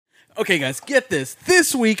Okay, guys, get this.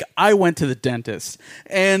 This week, I went to the dentist,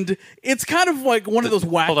 and it's kind of like one of those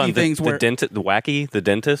wacky things where... The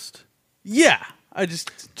dentist? Yeah. I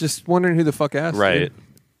just wondering who the fuck asked. Right. Dude.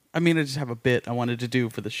 I mean, I just have a bit I wanted to do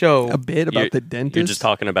for the show. A bit about the dentist? You're just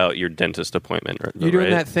talking about your dentist appointment, right? You're doing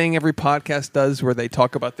that thing every podcast does where they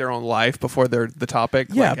talk about their own life before they're the topic.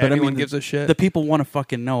 Yeah, like, but anyone I mean, gives a shit. The people want to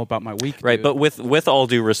fucking know about my week. Right, dude. but with all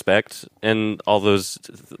due respect and all those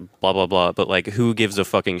blah, blah, blah, but like who gives a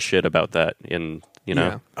fucking shit about that in, you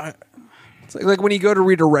know? Yeah. It's like when you go to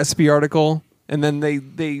read a recipe article and then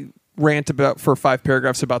they rant about for 5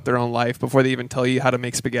 paragraphs about their own life before they even tell you how to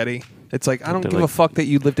make spaghetti. It's like, I don't give a fuck that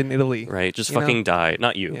you lived in Italy. Right, just fucking die.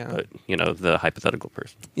 Not you, Yeah. but, you know, the hypothetical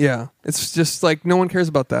person. Yeah, it's just like no one cares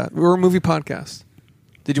about that. We're a movie podcast.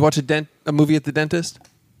 Did you watch a movie at the dentist?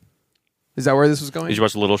 Is that where this was going? Did you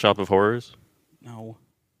watch Little Shop of Horrors? No.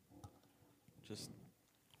 Just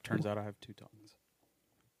turns out I have 2 tongues.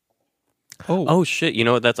 Oh shit, you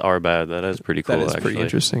know what? That's our bad. That is pretty cool, That is actually. pretty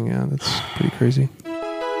interesting, yeah. That's pretty crazy.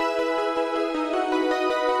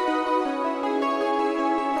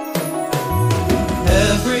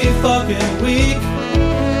 Every fucking week,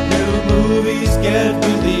 new movies get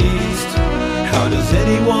released. How does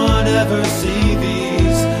anyone ever see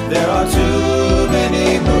these? There are too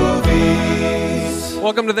many movies.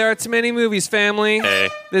 Welcome to There Are Too Many Movies, family. Hey.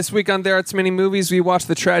 This week on There Are Too Many Movies, we watch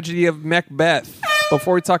the tragedy of Macbeth.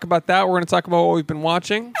 Before we talk about that, we're going to talk about what we've been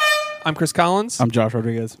watching. I'm Chris Collins. I'm Josh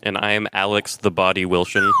Rodriguez. And I am Alex the Body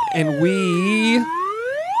Wilson. And we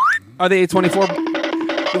are the A24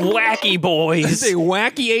 Wacky boys. the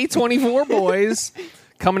wacky A24 boys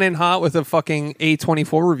coming in hot with a fucking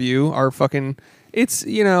A24 review. Our fucking, it's,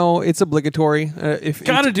 you know, it's obligatory. If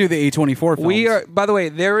Gotta do the A24 films. we are, by the way,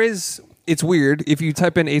 it's weird. If you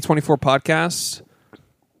type in A24 podcast,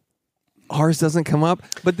 ours doesn't come up.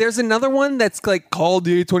 But there's another one that's like called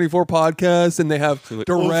the A24 podcast, and they have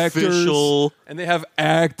directors Official. and they have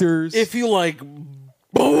actors. If you like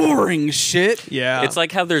boring shit. yeah, It's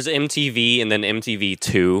like how there's MTV and then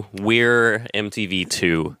MTV2. We're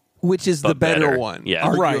MTV2. which is the but better better. one, Yeah.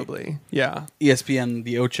 arguably. Yeah, ESPN,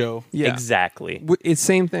 the Ocho. yeah, Exactly. It's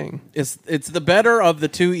same thing. It's the better of the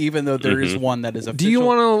two, even though there is one that is official. Do you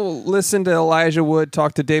want to listen to Elijah Wood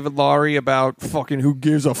talk to David Lowry about fucking who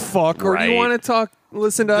gives a fuck, or do you Right. want to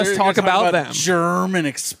listen to us talk about them? German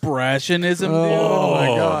expressionism? Oh my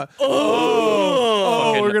god!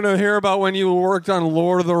 Oh, we're gonna hear about when you worked on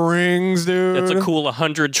Lord of the Rings, dude. That's a cool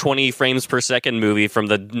 120 frames per second movie from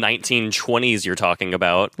the 1920s you're talking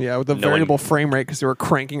about. Yeah, with a No one- variable frame rate because they were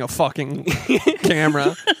cranking a fucking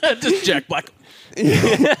camera. Just Jack Black.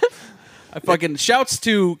 I fucking shouts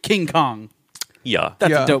to King Kong. Yeah.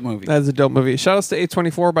 That's Yeah, a dope movie. That's a dope movie. Shout outs to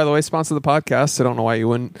A24, by the way, sponsor the podcast. I don't know why you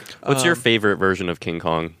wouldn't. What's your favorite version of King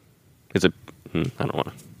Kong? Is it... I don't want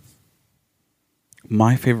to...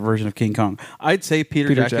 My favorite version of King Kong. I'd say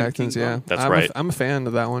Peter Jackson's, King yeah. Kong. That's I'm right. I'm a fan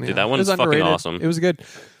of that one. Dude, yeah. that It one's was fucking underrated. awesome. It was good.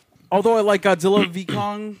 Although I like Godzilla v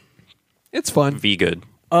Kong. It's fun. V good.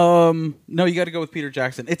 No, you got to go with Peter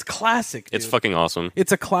Jackson. It's classic. It's dude. fucking awesome.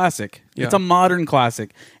 It's a classic. Yeah. It's a modern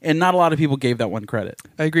classic, and not a lot of people gave that one credit.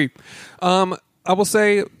 I agree. I will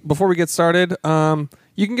say before we get started,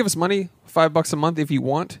 you can give us money, $5 a month if you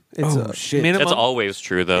want. It's Oh, a shit. minimum. That's always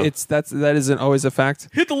true, though. That isn't always a fact.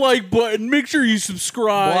 Hit the like button. Make sure you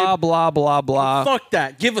subscribe. Blah blah blah blah. Fuck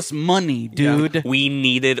that. Give us money, dude. We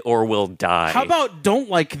need it or we'll die. How about don't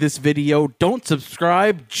like this video, don't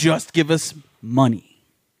subscribe, just give us money.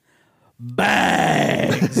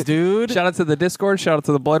 Bags, dude. Shout out to the Discord. Shout out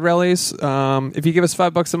to the Blood Rallies. If you give us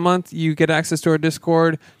 $5 a month, you get access to our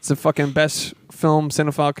Discord. It's the fucking best film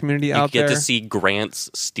cinephile community you out get there. to see Grant's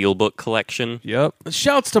steelbook collection? Yep.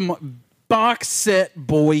 Shouts to Box Set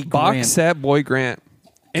Boy Box Grant. Set Boy Grant.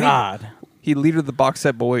 And God. he leader the Box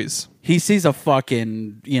Set Boys. He sees a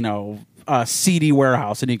fucking, CD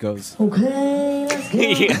warehouse and he goes,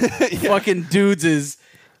 fucking dudes is...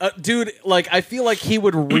 dude, like, I feel like he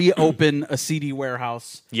would reopen a CD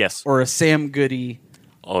warehouse Yes. or a Sam Goody.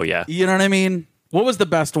 Oh, yeah. You know what I mean? What was the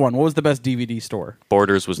best one? What was the best DVD store?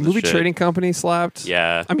 Borders was the Movie shit. Trading Company slapped.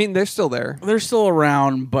 Yeah. I mean, they're still there. They're still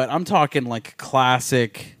around, but I'm talking like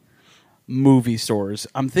classic movie stores.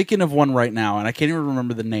 I'm thinking of one right now, and I can't even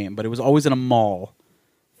remember the name, but it was always in a mall.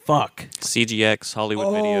 Fuck. CGX,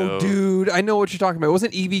 Hollywood Video. Oh, dude, I know what you're talking about. It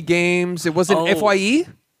wasn't EV Games. It wasn't Oh. FYE.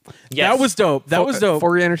 Yes. That was dope. That was dope.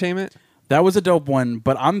 For Entertainment. That was a dope one,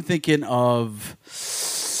 but I'm thinking of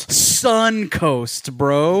Suncoast,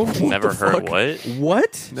 bro. Never heard what?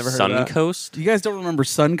 What? Never heard of that. Suncoast? You guys don't remember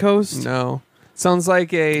Suncoast? No. Sounds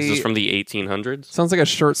like Is a this from the 1800s? sounds like a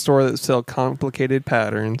shirt store that sells complicated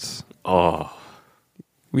patterns. Oh.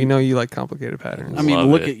 We know you like complicated patterns. I mean, Love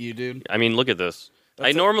look it. at you, dude. I mean, look at this.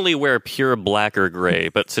 I normally wear pure black or gray,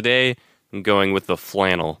 but today I'm going with the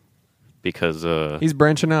flannel because He's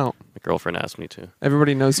branching out. my girlfriend asked me to.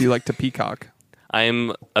 Everybody knows you like to peacock.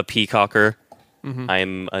 I'm a peacocker. Mm-hmm.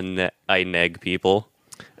 I'm I neg people.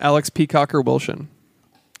 Alex Peacocker Wilson.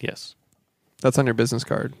 Yes, That's on your business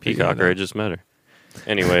card. peacocker. I just met her.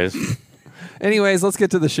 Anyways, Anyways, let's get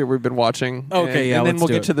to the shit we've been watching. Okay, yeah, and then let's we'll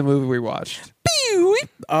do get it. to the movie we watched.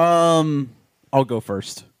 I'll go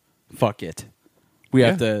first. Fuck it. We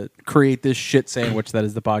have to create this shit sandwich that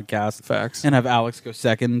is the podcast. Facts. And have Alex go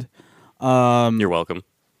second. you're welcome.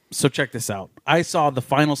 So check this out. I saw the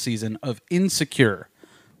final season of Insecure,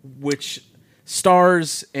 which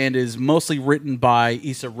stars and is mostly written by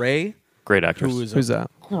Issa Rae, Great actress. who is Who's that?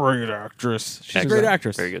 great actress. She's a Excellent. great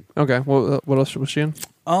actress. Very good. Okay. Well, what else was she in?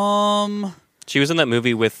 She was in that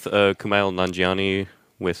movie with Kumail Nanjiani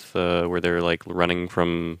with where they're like running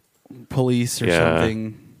from. Police or Yeah.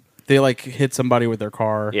 something. They like hit somebody with their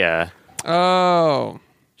car. Yeah, Oh,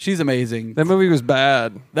 She's amazing. that movie was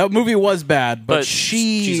bad. That movie was bad, but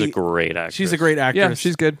she's a great actress. she's a great actress. Yeah,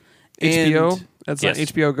 she's good. And- HBO. That's Yes. on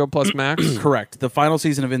HBO Go Plus Max. Correct. The final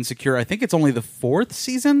season of Insecure, I think it's only the 4th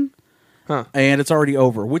season, Huh. and it's already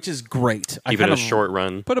over, which is great. Keep it a short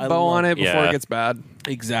run. Put a I bow on love- it before Yeah. it gets bad.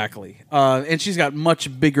 Exactly. And she's got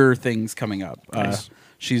much bigger things coming up. Nice.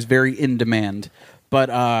 She's very in demand.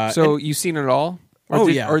 But So you seen it all? Or Oh,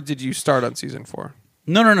 did, yeah. Or did you start on season 4?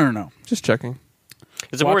 no. Just checking.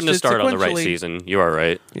 It's important to Watched it start on the right sequentially. season. You are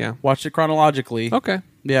right. Yeah. Watched it chronologically. Okay.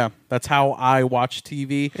 Yeah, that's how I watch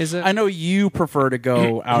TV. Is it? I know you prefer to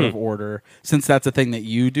go out of order since that's a thing that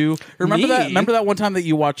you do. Remember Me? that? Remember that one time that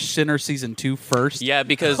you watched Sinner season 2 first? Yeah,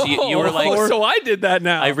 because you were like, so I did that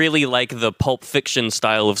now. I really like the Pulp Fiction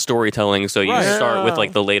style of storytelling, so you Right. start with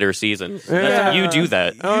like the later season. Yeah. You do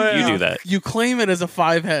that. Oh, You yeah. do that. You claim it as a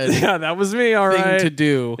 5-head yeah, that was me. All thing right. to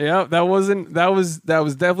do. Yeah, that was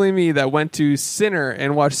definitely me that went to Sinner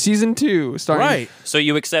and watched season 2 starting. Right. So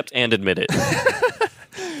you accept and admit it.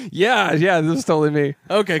 Yeah, this was totally me.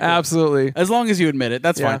 Okay, cool. Absolutely. As long as you admit it,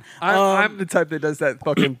 that's Yeah. fine. I'm the type that does that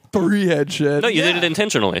fucking 3-head shit. No, you did it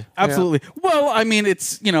intentionally. Absolutely. Well, I mean,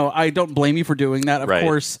 it's, I don't blame you for doing that. Of Right.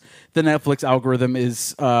 course, the Netflix algorithm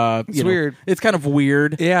is it's weird. It's kind of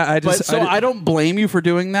weird. Yeah, I just- But, so I did- I don't blame you for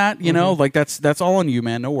doing that. You know, like that's all on you,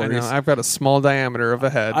 man. No I worries. know, I've got a small diameter of a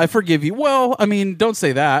head. I forgive you. Well, I mean, don't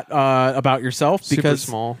say that about yourself Super because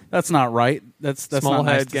small. that's not right. That's small not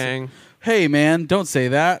nice head to say. gang. Hey, man, don't say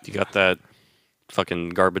that. You got that fucking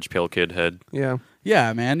garbage pail kid head. Yeah.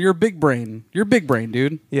 Yeah, man, you're a big brain. You're a big brain,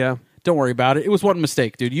 dude. Yeah. Don't worry about it. It was one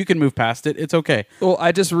mistake, dude. You can move past it. It's okay. Well,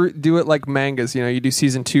 I just do it like mangas. You do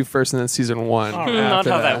season 2 first and then season 1. right. Not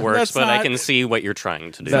after how that works, That's but I not- can see what you're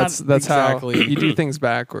trying to do. That's Not exactly exactly. how you do things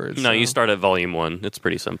backwards. No, you so. start at volume 1. It's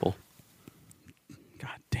pretty simple.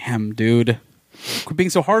 God damn, dude. Quit being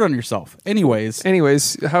so hard on yourself. Anyways.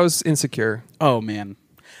 Anyways, how's Insecure? Oh, man.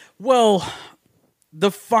 Well,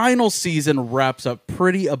 the final season wraps up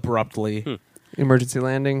pretty abruptly. Emergency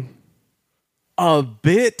landing. A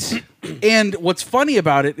bit. And what's funny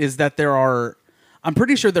about it is that I'm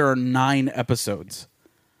pretty sure there are 9 episodes,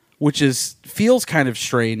 which feels kind of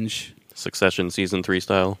strange. Succession season 3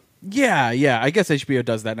 style. Yeah. I guess HBO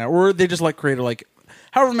does that now. Or they just creator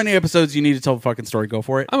however many episodes you need to tell the fucking story, go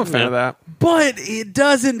for it. I'm a fan Yeah. of that. But it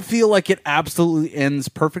doesn't feel like it absolutely ends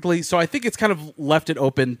perfectly. So I think it's kind of left it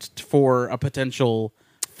open for a potential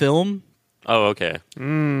film. Oh, okay.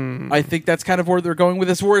 I think that's kind of where they're going with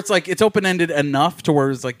this, where it's it's open-ended enough to where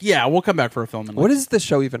it's yeah, we'll come back for a film. In What is the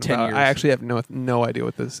show even 10 about? years. I actually have no idea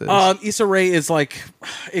what this is. Issa Rae is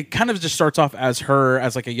it kind of just starts off as her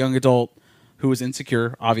as a young adult who is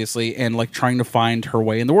insecure, obviously, and trying to find her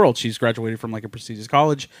way in the world. She's graduated from a prestigious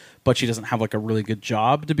college, but she doesn't have a really good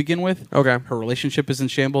job to begin with. Okay. Her relationship is in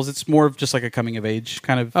shambles. It's more of just a coming of age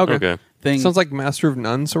kind of Okay. thing. Sounds like Master of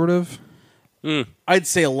None, sort of. I'd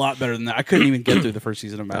say a lot better than that. I couldn't even get through the first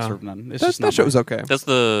season of Master of None. It's just That not show my- was okay. That's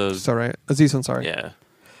the... It's all right. Aziz Ansari. Yeah.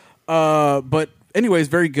 But anyways,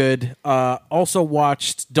 very good. Also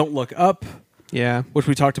watched Don't Look Up, Yeah. which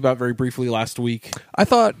we talked about very briefly last week. I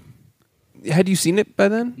thought. Had you seen it by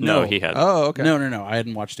then? No, No. he had. Oh, okay. No. I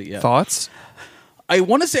hadn't watched it yet. Thoughts? I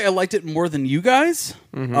want to say I liked it more than you guys.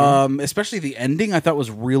 Mm-hmm. Especially the ending I thought was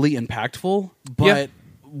really impactful. But Yeah.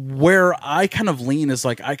 where I kind of lean is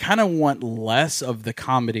I kind of want less of the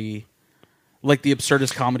comedy, the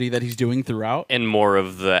absurdist comedy that he's doing throughout. And more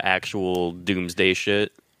of the actual doomsday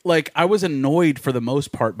shit. like I was annoyed for the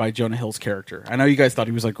most part by Jonah Hill's character. I know you guys thought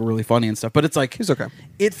he was like really funny and stuff, but it's like He's okay.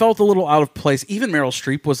 It felt a little out of place. Even Meryl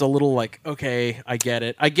Streep was a little like, okay, I get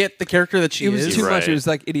it. I get the character that she It was is. too much. Right. It was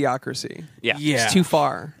like Idiocracy. Yeah. Yeah. It's too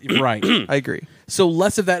far. Right. I agree. So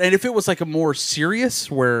less of that, and if it was like a more serious,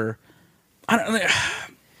 where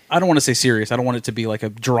I don't want to say serious. I don't want it to be like a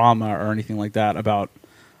drama or anything like that about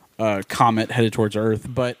a comet headed towards Earth,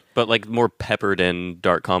 but like more peppered in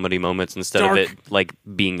dark comedy moments instead of it like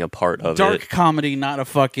being a part of dark it. comedy, not a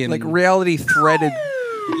fucking Like reality threaded.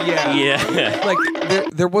 Yeah.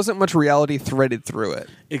 Like there wasn't much reality threaded through it.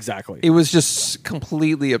 Exactly. It was just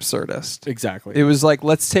completely absurdist. Exactly. It was like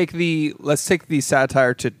let's take the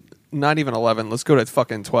satire to not even 11. Let's go to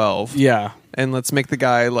fucking 12. Yeah. And let's make the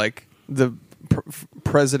guy like the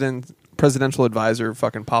presidential advisor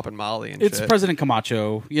fucking popping Molly and It's shit. President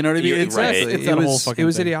Camacho. You know what I mean? You're It's, right. it's that whole fucking it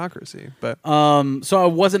was thing. Idiocracy, but So I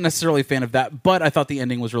wasn't necessarily a fan of that, but I thought the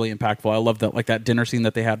ending was really impactful. I loved that, like that dinner scene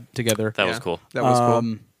that they had together. That was cool. That was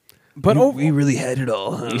cool. But really had it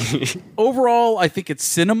all. Huh? overall, I think it's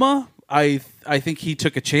cinema. I think he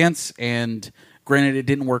took a chance, and granted, it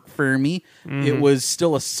didn't work for me. It was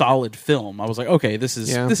still a solid film. I was like, okay, this is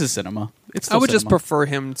cinema. It's I still would just cinema. prefer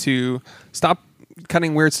him to stop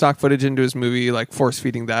cutting weird stock footage into his movie, like force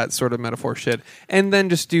feeding that sort of metaphor shit, and then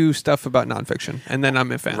just do stuff about nonfiction. And then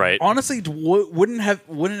I'm a fan. Right. Honestly, wouldn't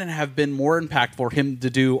it have been more impactful for him to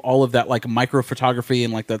do all of that like micro photography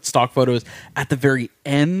and like that stock photos at the very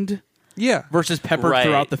end Yeah. versus peppered Right.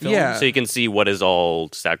 throughout the film? Yeah. So you can see what is all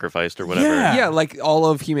sacrificed or whatever. Yeah. Yeah, like all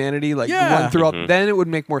of humanity, like Yeah. run throughout. Then it would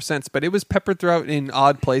make more sense. But it was peppered throughout in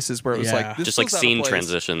odd places where it was Yeah. like this Just like feels out of scene place.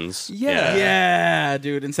 transitions. Yeah. Yeah,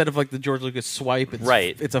 dude. Instead of like the George Lucas swipe, it's,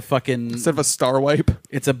 Right. it's a fucking Instead of a star wipe.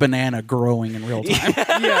 it's a banana growing in real time.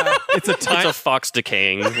 Yeah, it's a It's a fox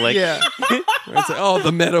decaying. Like, Yeah. It's like, oh,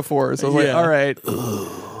 the metaphors. I was Yeah. like, all right.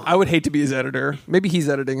 I would hate to be his editor. Maybe he's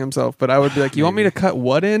editing himself, but I would be like, you want me to cut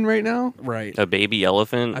what in right now? Right. a baby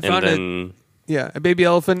elephant, and found then Yeah, a baby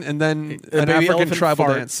elephant and then A an baby African elephant tribal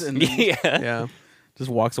farts dance. and yeah, Yeah, just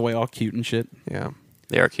walks away all cute and shit. yeah.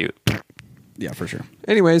 they are cute. Yeah, for sure.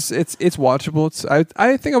 Anyways, it's watchable.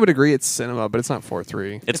 I think I would agree it's cinema, but it's not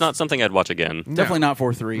 4-3. It's not something I'd watch again. Definitely not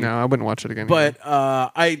 4-3. No, I wouldn't watch it again. But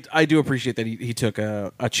I do appreciate that he took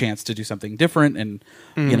a chance to do something different, and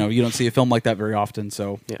you know, you don't see a film like that very often.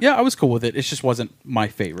 So yeah, I was cool with it. It just wasn't my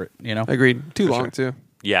favorite. You know, agreed. Too long too.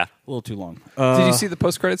 Yeah, a little too long. Did you see the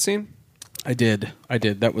post-credit scene? I did.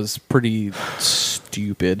 That was pretty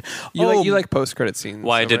stupid. You like post-credit scenes?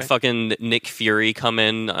 why though, did right? fucking Nick Fury come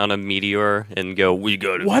in on a meteor and go, "We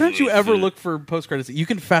go to"? Why don't you ever look for post credits? You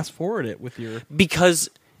can fast forward it with your. Because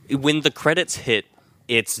when the credits hit,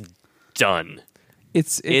 it's done.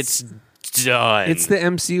 It's Done. It's the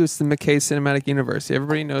MCU. It's the McKay Cinematic Universe.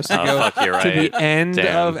 Everybody knows to Oh, go fuck, you're to right. the end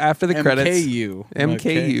Damn. of after the credits. MKU.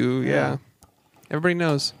 MKU. Yeah. Everybody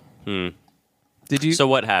knows. Did you? So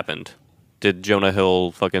what happened? Did Jonah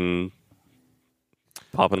Hill fucking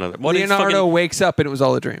pop another? What is Leonardo fucking- wakes up and it was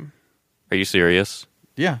all a dream. Are you serious?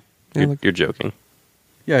 Yeah. Yeah, like- You're joking.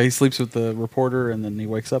 Yeah, he sleeps with the reporter, and then he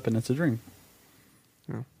wakes up, and it's a dream.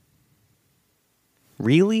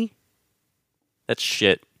 Really? That's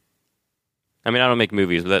shit. I mean, I don't make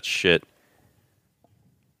movies, but that's shit.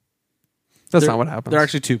 That's There- not what happens. There are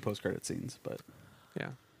actually two post credit scenes, but yeah.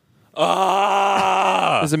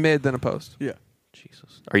 Ah! There's a mid, then a post. yeah.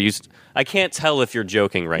 Jesus. Are you? I can't tell if you're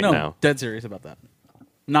joking right No, now. dead serious about that.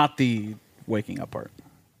 Not the waking up part.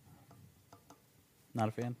 Not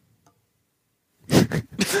a fan.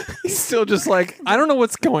 He's still just like, I don't know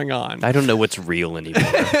what's going on. I don't know what's real anymore.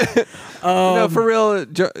 No, for real.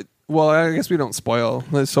 Well, I guess we don't spoil.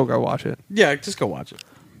 Let's still go watch it. Yeah, just go watch it.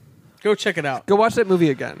 Go check it out. Go watch that movie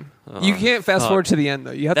again. You can't fast forward to the end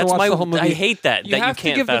though. You have That's to watch my- the whole movie. I hate that You you have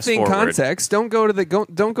can't to give fast the thing forward. context. Don't go to the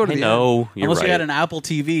don't go to I the know. end. You're Unless right. you had an Apple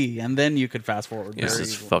TV, and then you could fast forward. This Very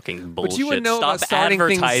is easily. fucking bullshit. But you would know Stop about starting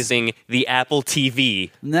things- advertising the Apple TV.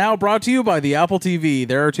 Now brought to you by the Apple TV.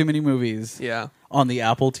 There are too many movies Yeah. on the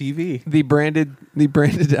Apple TV. The branded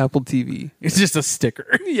Apple TV. It's just a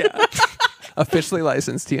sticker. Yeah. Officially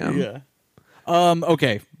licensed TM. Yeah.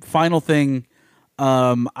 Okay. Final thing.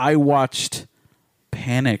 I watched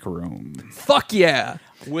Panic Room Fuck yeah.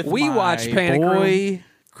 with we my watched Panic Room. boy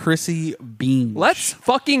Chrissy Bean. Let's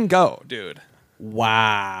fucking go, dude.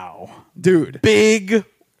 Wow, Dude. big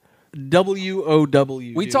WOW.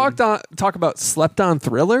 We dude. talk about slept on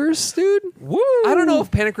thrillers, dude. Woo! I don't know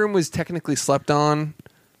if Panic Room was technically slept on.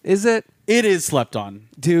 Is it? It is slept on.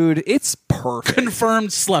 Dude, it's perfect.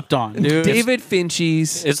 Confirmed slept on, dude. David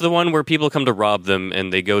Finchie's. It's the one where people come to rob them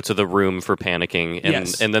and they go to the room for panicking, and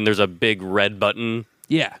Yes. and then there's a big red button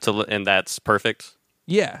Yeah. and that's perfect.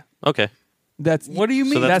 Yeah. Okay. That's What do you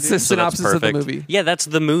mean? that's the So that's synopsis of the perfect. movie. Yeah, that's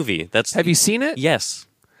the movie. Have you seen it? Yes.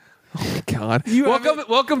 God. You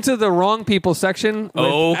Welcome to the wrong people section with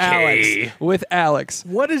Okay. Alex. With Alex.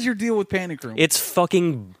 What is your deal with Panic Room? It's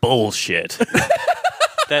fucking bullshit.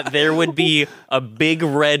 That there would be a big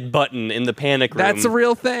red button in the panic room. That's a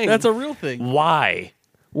real thing. That's a real thing. Why?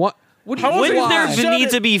 What? What do you How is it Wouldn't why? there Shut need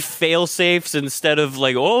it. to be fail safes instead of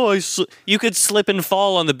like, you could slip and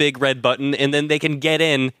fall on the big red button and then they can get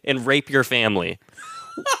in and rape your family?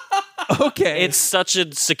 Okay. It's such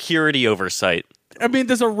a security oversight. I mean,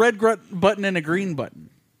 there's a red button and a green button.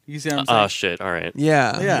 You see what I'm saying? Oh shit! All right.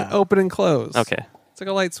 yeah. Yeah. Open and close. Okay. It's like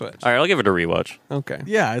a light switch. All right. I'll give it a rewatch. Okay.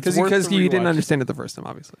 Yeah, it's because worth the you didn't rewatch. understand it the first time,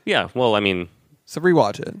 obviously. Yeah. Well, I mean, So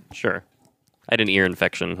rewatch it, sure. I had an ear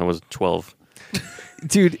infection. I was 12.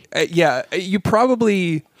 dude.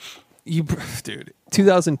 Dude.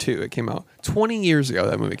 2002, it came out. 20 years ago,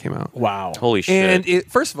 that movie came out. Wow. Holy shit! And it,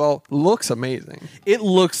 first of all, looks amazing. It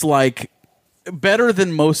looks like better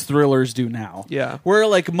than most thrillers do now. Yeah. Where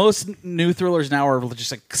like most new thrillers now are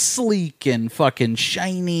just like sleek and fucking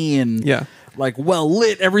shiny and Yeah. like well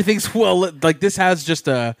lit. Everything's well lit. Like this has just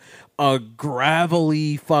a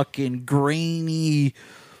gravelly fucking grainy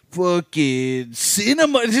fucking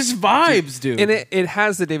cinema just vibes, dude. And it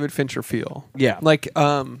has the David Fincher feel. Yeah. Like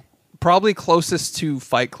probably closest to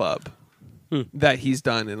Fight Club that he's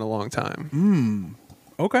done in a long time.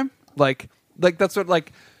 Okay. Like that's what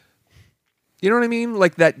like you know what I mean?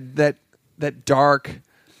 Like that dark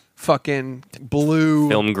fucking blue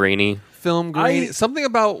Film grainy. film green. Something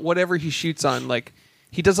about whatever he shoots on, like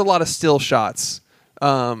he does a lot of still shots.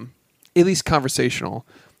 At least conversational.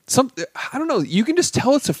 I don't know. You can just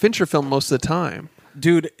tell it's a Fincher film most of the time.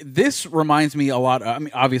 Dude, this reminds me a lot, I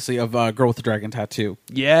mean, obviously, of Girl with the Dragon Tattoo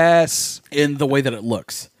Yes. in the way that it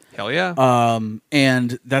looks. Hell yeah.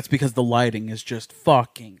 And that's because the lighting is just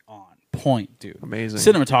fucking on point, dude. Amazing.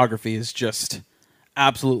 Cinematography is just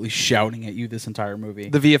absolutely shouting at you this entire movie.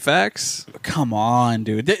 The VFX Come on,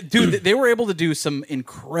 dude. They were able to do some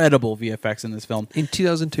incredible VFX in this film. in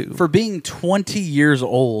 2002. For being 20 years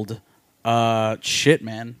old, shit,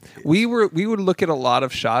 man. we would look at a lot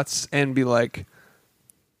of shots and be like,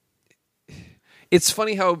 it's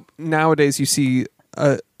funny how nowadays you see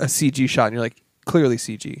a CG shot and you're like, clearly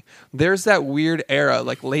CG. There's that weird era,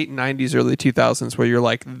 like late 90s, early 2000s, where you're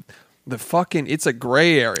like, it's a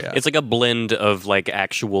gray area. It's like a blend of like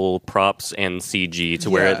actual props and CG to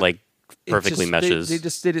where Yeah. it like perfectly meshes. They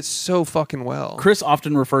just did it so fucking well. Chris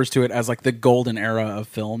often refers to it as like the golden era of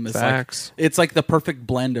film. It's Facts. like it's like the perfect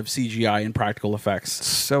blend of CGI and practical effects.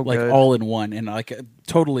 So like good. all in one. And like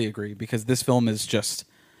totally agree because this film is just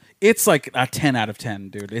it's like a 10 out of 10,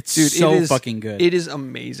 dude. It's so it is, fucking good. It is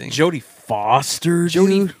amazing. Jodie Foster,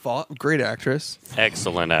 dude. Great actress.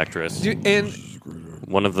 Excellent actress. Dude, and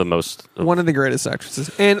One of the most. one of the greatest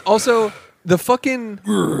actresses. And also the fucking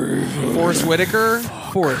Forrest Whitaker.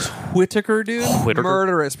 Forrest Whitaker, dude. Whitaker.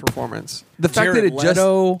 Murderous performance. The fact Jared that it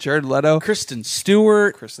Leto. just Jared Leto, Kristen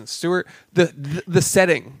Stewart. Kristen Stewart, the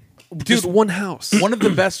setting, just one house. One of the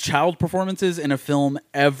best child performances in a film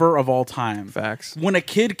ever of all time. Facts. When a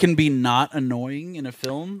kid can be not annoying in a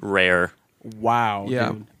film, Rare. wow, Yeah.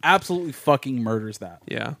 dude. Absolutely fucking murders that.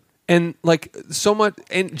 Yeah, and like so much,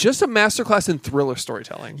 and just a masterclass in thriller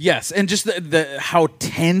storytelling. Yes, and just the how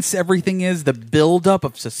tense everything is, the buildup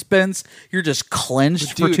of suspense. You're just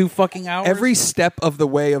clenched for Dude, 2 fucking hours. Every step of the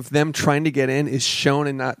way of them trying to get in is shown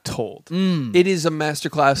and not told. It is a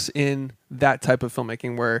masterclass in that type of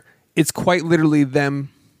filmmaking where it's quite literally them.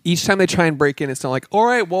 Each time they try and break in, it's not like, all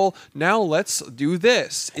right, well, now let's do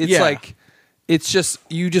this. It's Yeah. like, it's just,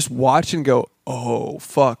 you just watch and go, oh,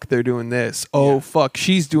 fuck, they're doing this. Oh, fuck,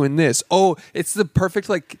 she's doing this. Oh, it's the perfect,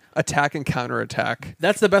 like, attack and counterattack.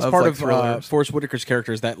 That's the best part like, of thrillers. Forrest Whitaker's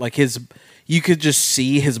character is that like you could just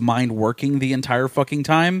see his mind working the entire fucking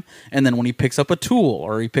time, and then when he picks up a tool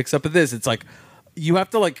or he picks up this, it's like you have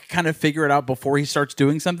to like kind of figure it out before he starts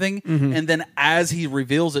doing something, and then as he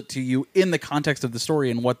reveals it to you in the context of the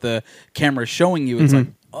story and what the camera is showing you, it's like,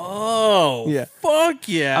 oh, Yeah. fuck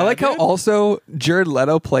yeah! I like how dude. also Jared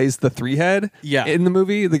Leto plays the 3-head Yeah. in the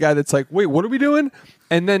movie, the guy that's like, wait, what are we doing?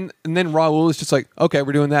 And then Raul is just like, okay,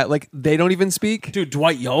 we're doing that. Like, they don't even speak. Dude,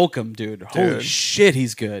 Dwight Yoakam, dude. Holy Dude. shit,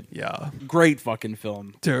 he's good. Yeah. Great fucking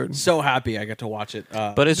film. Dude. So happy I got to watch it.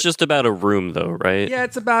 But it's just about a room, though, right? Yeah,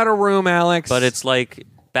 it's about a room, Alex. But it's like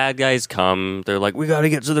bad guys come. They're like, we got to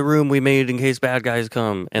get to the room we made in case bad guys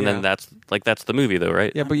come. And Yeah. then that's the movie, though,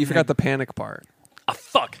 right? Yeah, but you forgot the panic part. Ah,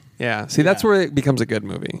 fuck. Yeah. See, that's where it becomes a good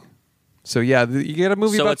movie. So, yeah, you get a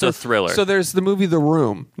movie So about it's a thriller. So there's the movie The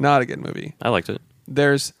Room, not a good movie. I liked it.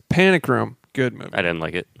 There's Panic Room, good movie. I didn't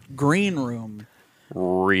like it. Green Room.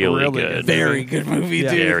 really good. Very good movie,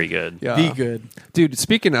 Yeah. dude. Very good. Yeah. Be good. Dude,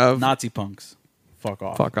 speaking of Nazi punks. Fuck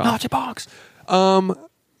off. fuck off. Nazi box.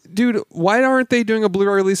 Dude, why aren't they doing a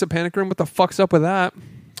Blu-ray release of Panic Room? What the fuck's up with that?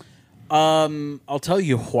 I'll tell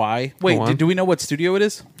you why. Wait, on. do we know what studio it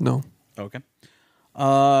is? No. Okay.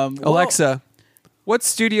 Alexa, what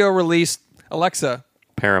studio released Alexa?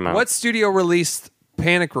 Paramount. What studio released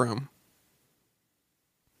Panic Room?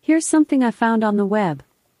 Here's something I found on the web.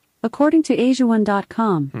 According to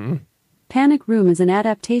AsiaOne.com, Panic Room is an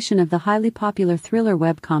adaptation of the highly popular thriller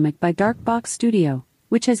webcomic by Dark Box Studio,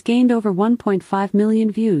 which has gained over 1.5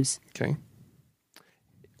 million views. Okay.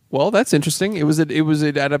 Well, that's interesting. It was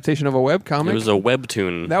an adaptation of a webcomic. It was a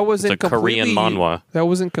webtoon. That wasn't it's a Korean manhwa. That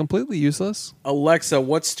wasn't completely useless. Alexa,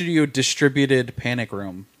 what studio distributed Panic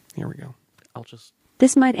Room? Here we go. I'll just.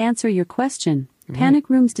 This might answer your question. Panic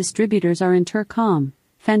Room's distributors are Intercom,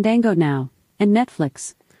 Fandango Now, and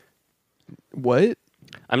Netflix. What?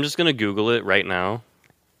 I'm just gonna Google it right now.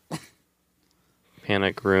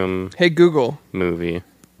 Panic Room Hey Google, movie.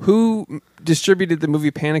 who distributed the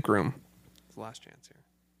movie Panic Room? Last chance here.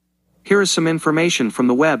 Here is some information from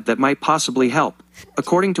the web that might possibly help.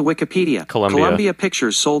 According to Wikipedia, Columbia.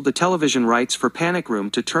 Pictures sold the television rights for Panic Room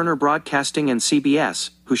to Turner Broadcasting and CBS,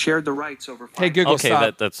 who shared the rights over. Hey Google, Okay,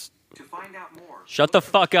 stop. that's. To find out more. Shut the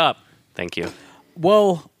fuck up. Thank you.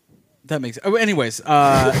 Well, that makes. Oh, anyways,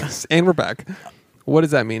 And we're back. What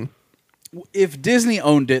does that mean? if Disney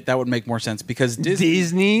owned it, that would make more sense because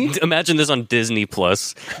Disney? Imagine this on Disney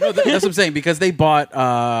Plus. No, that's what I'm saying because they bought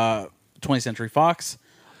 20th Century Fox.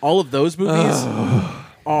 All of those movies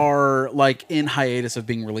are like in hiatus of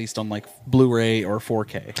being released on like Blu-ray or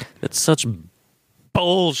 4K. That's such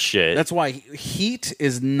bullshit. That's why Heat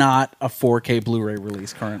is not a 4K Blu-ray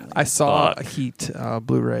release currently. I saw Fuck. a Heat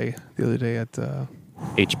Blu-ray the other day at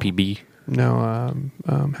HPB.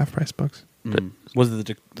 Half Price Books. Was it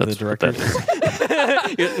the That's what director?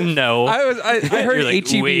 No. I heard You're like,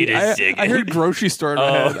 HEB. wait a I second. heard grocery store in my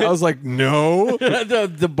head. I was like, no.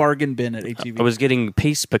 the bargain bin at HEB. I was getting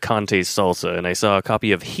Pace Picante salsa, and I saw a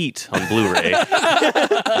copy of Heat on Blu-ray.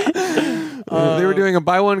 They were doing a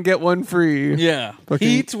buy one get one free. Yeah. Fucking-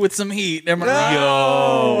 Heat with some heat. Am I right?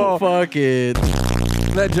 Yo. Fuck it.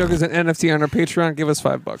 That joke is an NFT on our Patreon. Give us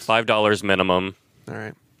 $5. $5 minimum. All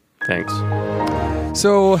right. Thanks.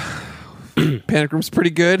 So, Panic Room's pretty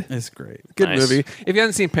good. It's great. Good Nice. movie. If you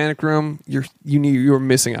haven't seen Panic Room, you're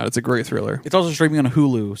missing out. It's a great thriller. It's also streaming on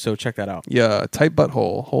Hulu, so check that out. Yeah, tight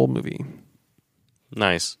butthole whole movie.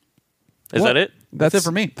 Nice. Is What? that it? That's it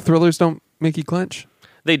for me. Thrillers don't make you clench.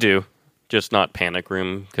 They do. Just not Panic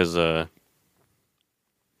Room, because,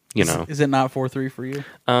 you know. Is it not 4-3 for you?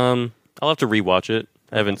 I'll have to rewatch it.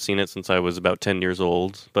 I haven't seen it since I was about 10 years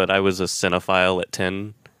old, but I was a cinephile at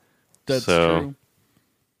 10. That's So, true.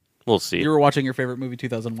 We'll see. You were watching your favorite movie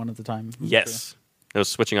 2001 at the time. Yes. I was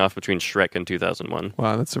switching off between Shrek and 2001.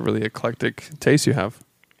 Wow, that's a really eclectic taste you have.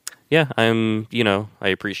 Yeah, I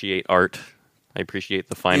appreciate art. I appreciate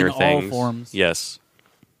the finer In all things. forms. Yes.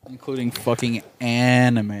 Including fucking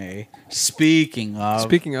anime. Speaking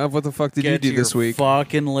of, What the fuck did you get do to this your week?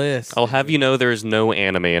 fucking list. I'll have you know there's no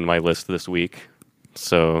anime in my list this week.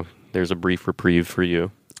 So there's a brief reprieve for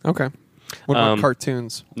you. Okay. What about Um,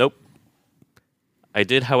 cartoons? Nope. I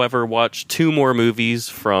did, however, watch 2 more movies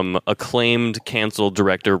from acclaimed canceled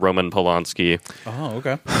director Roman Polanski. Oh,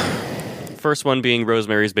 okay. First one being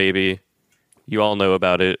Rosemary's Baby. You all know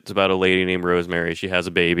about it. It's about a lady named Rosemary. She has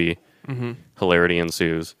a baby. Mm-hmm. Hilarity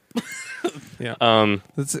ensues. Yeah.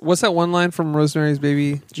 What's that one line from Rosemary's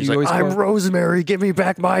Baby? She's You like, always I'm quote? Rosemary, give me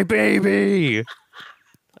back my baby.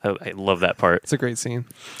 I love that part. It's a great scene.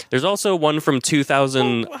 There's also one from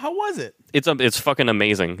 2000. How was it? It's fucking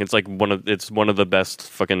amazing. It's like one of the best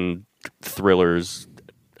fucking thrillers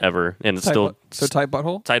ever, and it's still Tight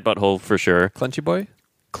butthole? tight butthole for sure. Clenchy boy?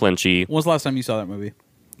 Clinchy. When was the last time you saw that movie?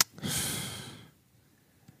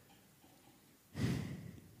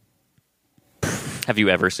 Have you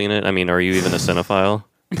ever seen it? I mean, are you even a cinephile?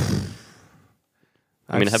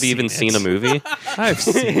 I mean, have you even seen a movie? I've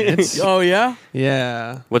seen it. Oh, yeah?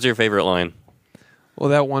 Yeah. What's your favorite line? Well,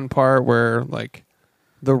 that one part where, like,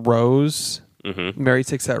 the rose, Mm-hmm. Mary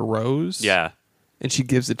takes that rose. Yeah. And she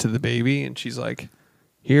gives it to the baby, and she's like,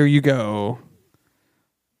 here you go.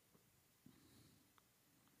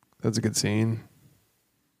 That's a good scene.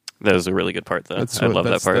 That was a really good part, though. I love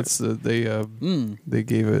that part. They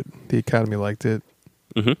gave it, the Academy liked it.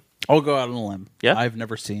 Mm-hmm. I'll go out on a limb. Yeah? I've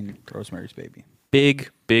never seen Rosemary's Baby.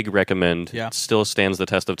 Big recommend. Yeah. It still stands the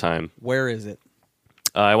test of time. Where is it?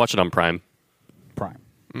 I watched it on Prime. Prime.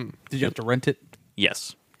 Did you have to rent it?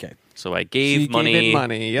 Yes. Okay. So I So gave you money, gave it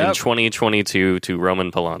money, yep. in 2022 to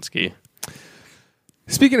Roman Polanski.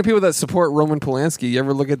 Speaking of people that support Roman Polanski, you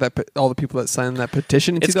ever look at that all the people that signed that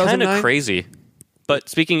petition in It's 2009? kind of crazy. But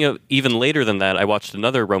speaking of even later than that, I watched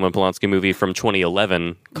another Roman Polanski movie from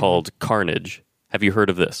 2011 called Carnage. Have you heard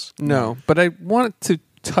of this? No, but I want to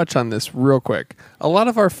touch on this real quick. A lot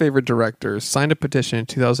of our favorite directors signed a petition in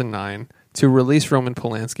 2009 to release Roman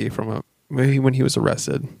Polanski from a movie when he was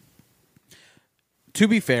arrested. To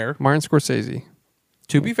be fair, Martin Scorsese,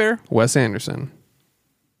 Wes Anderson,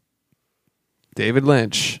 David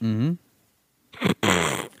Lynch.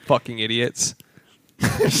 Fucking idiots.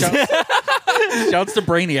 Shouts to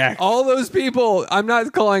Brainiac. All those people. I'm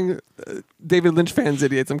not calling David Lynch fans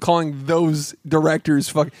idiots. I'm calling those directors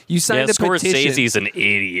fuck. You signed a petition. Scorsese's an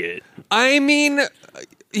idiot. I mean,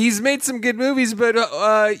 he's made some good movies, but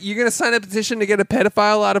you're going to sign a petition to get a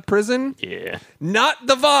pedophile out of prison? Yeah. Not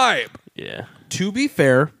the vibe. Yeah. To be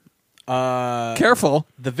fair, Careful.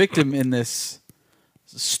 the victim in this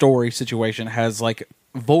story situation has like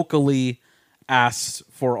vocally asked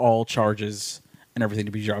for all charges and everything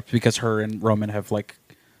to be dropped because her and Roman have like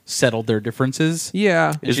settled their differences.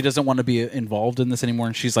 Yeah. And she doesn't want to be involved in this anymore,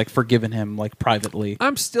 and she's like forgiven him like privately.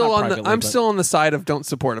 I'm still Not on privately, I'm but- still on the side of don't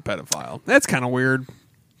support a pedophile. That's kind of weird.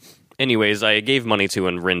 Anyways, I gave money to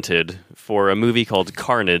and rented for a movie called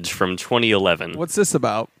Carnage from 2011. What's this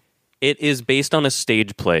about? It is based on a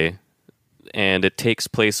stage play, and it takes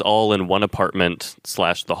place all in one apartment /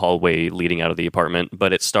 the hallway leading out of the apartment.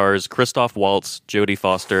 But it stars Christoph Waltz, Jodie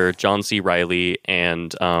Foster, John C. Reilly,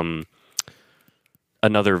 and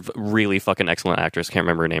another really fucking excellent actress. Can't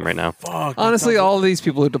remember her name right now. Fuck, Honestly, all of these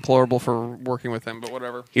people are deplorable for working with him, but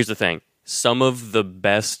whatever. Here's the thing: some of the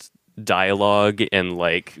best dialogue and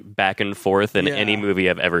like back and forth in Yeah. any movie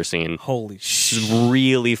I've ever seen. holy shit. It's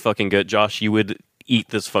really fucking good. Josh, you would eat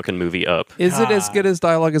this fucking movie up. Is it as good as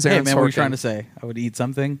dialogue as Hey Aaron man, what are you Sorkin? trying to say? I would eat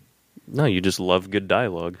something. No, you just love good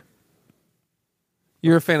dialogue.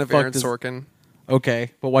 You're a fan of Fuck Aaron this- Sorkin.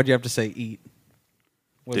 Okay, but why'd you have to say eat?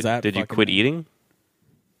 What was that? Did you fucking quit mean? eating?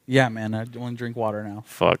 Yeah, man. I only drink water now.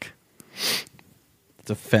 Fuck. It's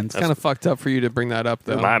offensive. Kind of fucked up for you to bring that up,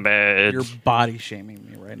 though. My bad. You're body shaming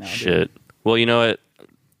me right now. dude. Shit. Well, you know what?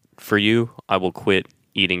 For you, I will quit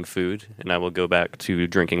eating food and I will go back to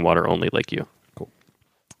drinking water only like you.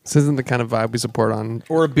 This isn't the kind of vibe we support on.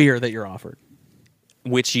 Or a beer that you're offered.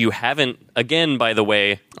 Which you haven't, again, by the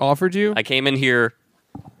way. Offered you? I came in here,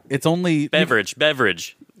 It's only beverage,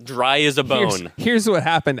 dry as a bone. Here's what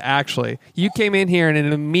happened, actually. You came in here and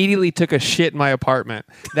it immediately took a shit in my apartment.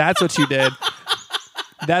 That's what you did.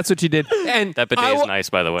 That's what you did. And That bidet is nice,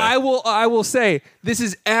 by the way. I will say, this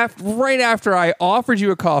is right after I offered you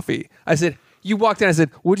a coffee. I said, you walked in, I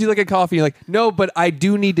said, would you like a coffee? You're like, no, but I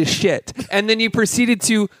do need to shit. And then you proceeded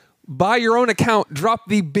to, by your own account, drop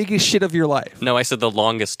the biggest shit of your life. No, I said the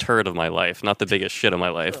longest turd of my life, not the biggest shit of my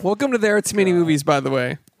life. Welcome to There Are Too Many Movies, by the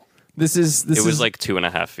way. This It was is like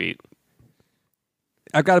 2.5 feet.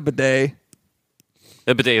 I've got a bidet.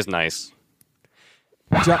 The bidet is nice.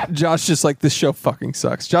 Josh just like, this show fucking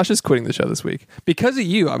sucks. Josh is quitting the show this week. Because of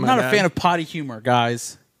you, I'm not a fan of potty humor,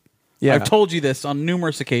 guys. Yeah. I've told you this on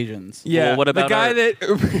numerous occasions. Yeah, Well, what about the guy our- that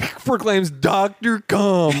proclaims Dr.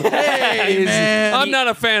 Cum? Hey, man. I'm not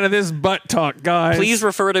a fan of this butt talk, guys. Please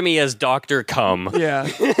refer to me as Dr. Cum. Yeah.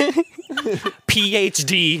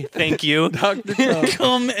 PhD, thank you. Dr. Cum.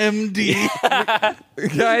 Come MD. The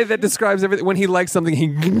guy that describes everything. When he likes something, he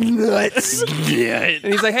nuts. And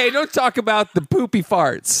he's like, hey, don't talk about the poopy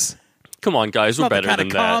farts. Come on, guys, we're Not the better kind than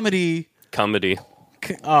of that. comedy. Comedy.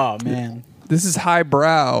 Oh man. This is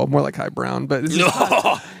highbrow. More like high brown, but this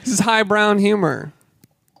is highbrow humor.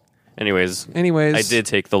 Anyways, Anyways. I did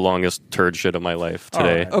take the longest turd shit of my life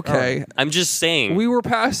today. right. Okay. I'm just saying. We were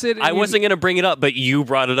past it. and I you- wasn't going to bring it up, but you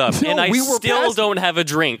brought it up. No, and I we were still past- don't have a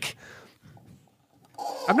drink.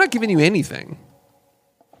 I'm not giving you anything.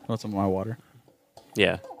 Want some of my water?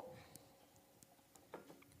 Yeah.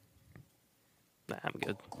 Nah, I'm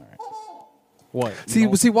good. What? See,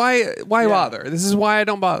 No. see why bother? This is why I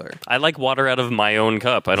don't bother. I like water out of my own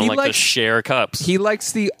cup. I don't He like to likes- share cups. He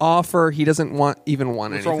likes the offer. He doesn't want What's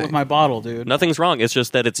anything. wrong with my bottle, dude? Nothing's wrong. It's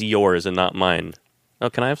just that it's yours and not mine. Oh,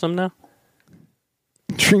 can I have some now?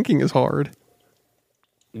 Drinking is hard.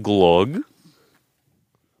 Glug.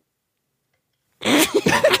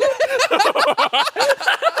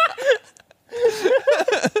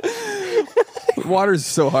 Water's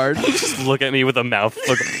so hard. Just look at me with a mouth.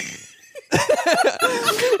 Look.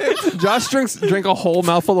 Josh drank a whole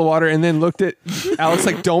mouthful of water and then looked at Alex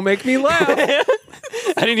like, "Don't make me laugh." I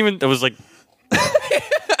didn't even. It was like.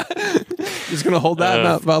 Just gonna hold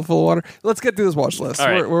that mouthful of water. Let's get through this watch list. All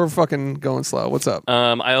right. We're fucking going slow. What's up?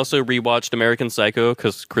 I also rewatched American Psycho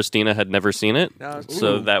because Christina had never seen it,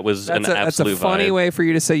 so that was an absolute That's a funny vibe. way for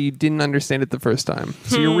you to say you didn't understand it the first time.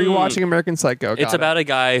 So you're rewatching American Psycho. It's about a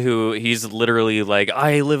guy who he's literally like,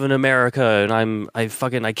 I live in America and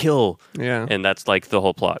I kill. Yeah. And that's like the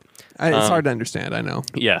whole plot. It's hard to understand. I know.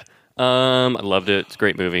 Yeah. I loved it. It's a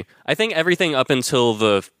great movie. I think everything up until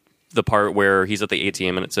the part where he's at the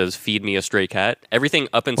ATM and it says, "Feed me a stray cat." Everything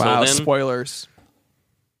up until Wow. then,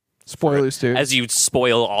 Spoilers, dude. as you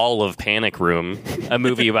spoil all of Panic Room, a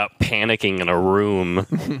movie about panicking in a room.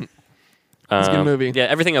 It's a good movie. Yeah,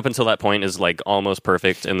 everything up until that point is like almost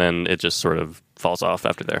perfect, and then it just sort of falls off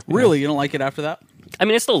after there. Really, you don't like it after that? I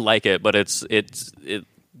mean, I still like it, but it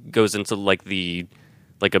goes into like the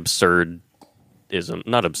absurdism,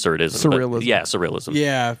 not absurdism, Surrealism. But, yeah, surrealism.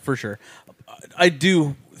 Yeah, for sure. I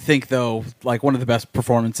do think though, like one of the best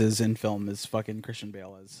performances in film is fucking Christian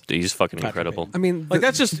Bale as. Dude, he's fucking Patrick incredible. Bateman. I mean, Like,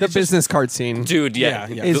 that's just- the it's business card scene. Dude, yeah.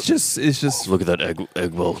 Yeah. It's just. Look at that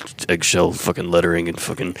eggshell fucking lettering and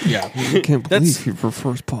fucking. Yeah, I can't That's- believe you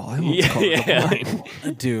prefers Paul Allen. Yeah.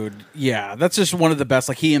 dude. Yeah, that's just one of the best.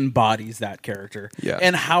 Like he embodies that character. Yeah.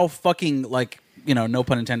 and how fucking like no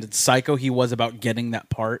pun intended, psycho he was about getting that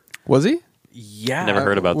part. Was he? Yeah, Never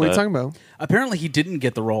heard about What are that. you talking about? Apparently, he didn't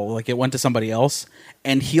get the role. Like it went to somebody else,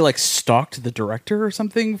 and he like stalked the director or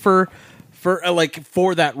something for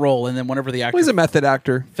that role. And then whenever the actor Well, he's a method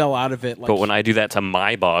actor. fell out of it, like But when I do that to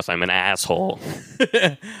my boss, I'm an asshole.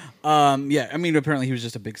 yeah, I mean, apparently he was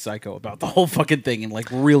just a big psycho about the whole fucking thing and like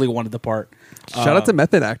really wanted the part. Shout out to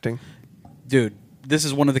method acting. Dude, this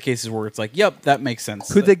is one of the cases where it's like, yep, that makes sense.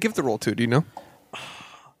 Who'd they give the role to? Do you know?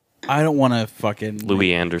 I don't want to fucking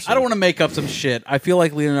Louis Anderson. I don't want to make up some shit. I feel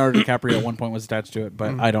like Leonardo DiCaprio at one point was attached to it,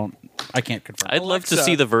 but I can't confirm. I'd love to Alexa.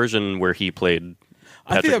 see the version where he played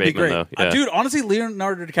I think Patrick that'd be Bateman, great. though. Yeah. Dude, honestly,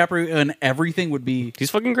 Leonardo DiCaprio and everything would be.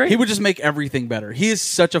 He's fucking great. He would just make everything better. He is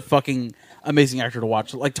such a fucking amazing actor to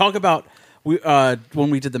watch. Like, talk about when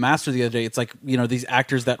we did The Master the other day. It's like these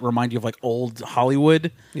actors that remind you of like old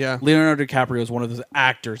Hollywood. Yeah. Leonardo DiCaprio is one of those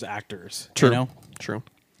actors. True. True.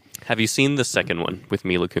 Have you seen the second one with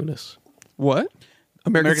Mila Kunis? What?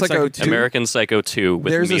 American Psycho 2? American Psycho 2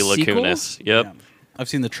 with There's a Mila sequel? Kunis. Yep. Yeah. I've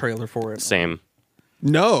seen the trailer for it. Same.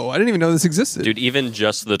 No, I didn't even know this existed. Dude, even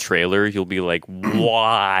just the trailer, you'll be like,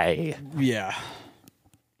 why? Yeah.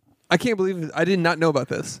 I can't believe I did not know about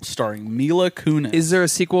this. Starring Mila Kunis. Is there a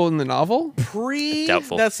sequel in the novel? pre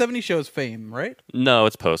Doubtful. that 70 Shows fame, right? No,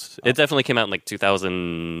 it's post. It definitely came out in like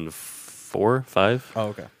 2004, 5. Oh,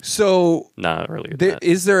 okay. So, Nah, earlier than that.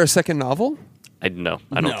 is there a second novel? I don't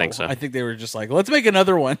think so. I think they were just like, let's make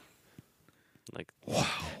another one. Like,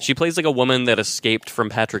 she plays like a woman that escaped from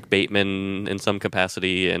Patrick Bateman in some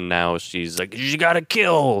capacity, and now she's like, you gotta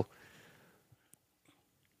kill.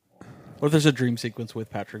 What if there's a dream sequence with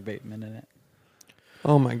Patrick Bateman in it?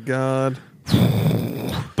 Oh my god.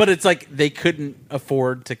 But it's like they couldn't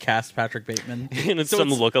afford to cast Patrick Bateman. And it's some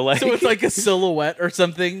lookalike. So it's like a silhouette or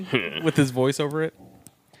something with his voice over it.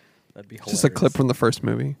 That'd be hilarious. Just a clip from the first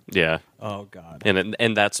movie. Yeah, Oh, God.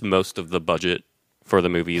 and that's most of the budget for the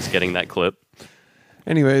movie is getting that clip.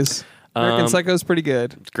 Anyways, American Psycho is pretty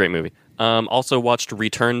good. It's a great movie. Also watched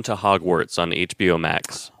Return to Hogwarts on HBO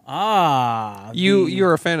Max.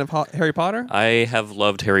 You're a fan of Harry Potter? I have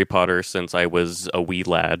loved Harry Potter since I was a wee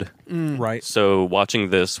lad. Right. So watching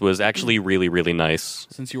this was actually really, really nice.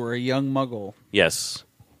 Since you were a young muggle. Yes,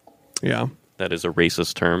 Yeah. that is a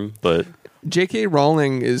racist term, but J.K.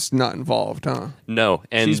 Rowling is not involved, huh? no.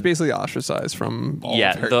 And She's basically ostracized from all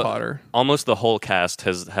of Harry Potter. Almost the whole cast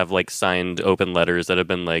have like signed open letters that have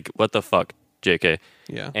been like, "What the fuck, JK?"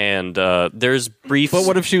 Yeah. And there's brief. But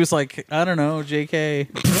what if she was like, I don't know,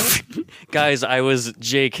 JK? guys? I was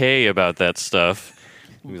JK about that stuff.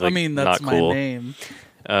 Like, I mean, that's not cool. my name.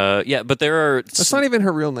 Yeah, but there are. That's not even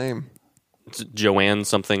her real name, Joanne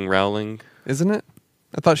something Rowling. isn't it?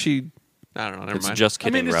 I thought she... I don't know. Never It's mind. just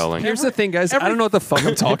kidding, it's- Rowling. Here's the thing, guys. I don't know what the fuck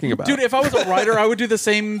I'm talking about. Dude, if I was a writer, I would do the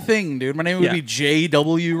same thing, dude. My name would Yeah. be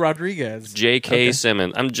J.W. Rodriguez. J.K.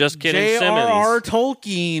 Simmons. I'm just kidding, J.R.R. Simmons.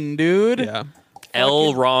 Tolkien, dude. Yeah.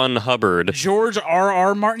 L. Ron Hubbard. George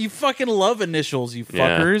R.R. Martin. You fucking love initials, you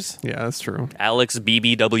Yeah. fuckers. Yeah, that's true. Alex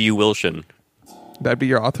B.B.W. Wilson. That'd be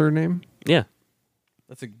your author name? Yeah.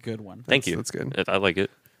 That's a good one. Thank you. That's good. I like it.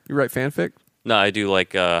 You write fanfic? No, I do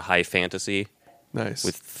like high fantasy Nice.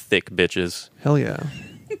 with thick bitches. Hell yeah.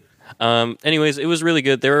 Anyways, it was really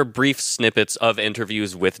good. There are brief snippets of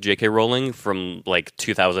interviews with J.K. Rowling from like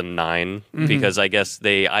 2009 because I guess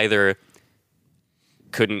they either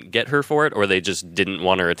couldn't get her for it or they just didn't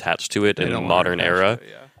want her attached to it in the modern era.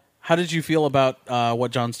 How did you feel about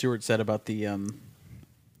what Jon Stewart said about the? I'm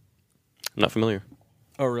not familiar.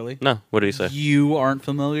 Oh, really? No. What did he say? You aren't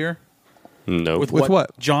familiar Nope. with With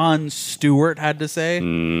what? Jon Stewart had to say?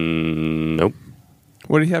 Nope.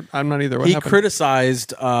 What did he have? I'm not either. What He happened?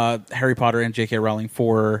 criticized Harry Potter and J.K. Rowling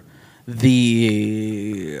for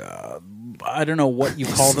the I don't know what you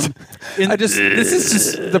call them. this is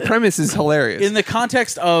just the premise is hilarious. In the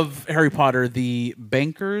context of Harry Potter, the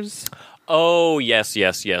bankers. Oh yes.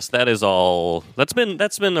 That is all. That's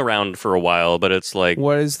been around for a while, but it's like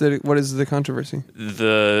what is the controversy?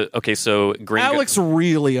 So Alex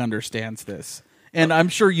really understands this, and I'm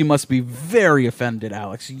sure you must be very offended,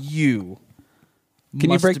 Alex. Can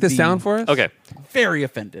you break this down for us? Okay. Very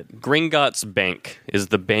offended. Gringotts Bank is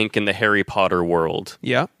the bank in the Harry Potter world.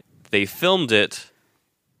 Yeah. They filmed it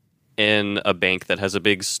in a bank that has a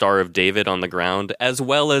big Star of David on the ground, as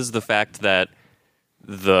well as the fact that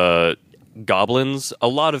the goblins, a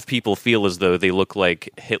lot of people feel as though they look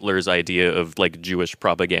like Hitler's idea of like Jewish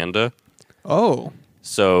propaganda. Oh.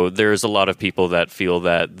 So there's a lot of people that feel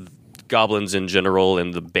that goblins in general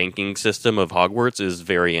and the banking system of Hogwarts is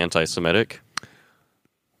very anti-Semitic.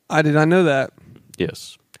 I did not know that.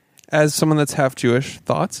 Yes. As someone that's half Jewish,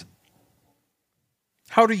 thoughts?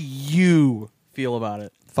 How do you feel about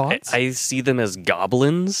it? Thoughts? I see them as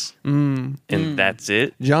goblins, and that's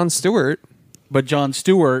it. Jon Stewart But Jon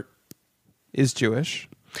Stewart, is Jewish.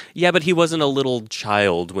 Yeah, but he wasn't a little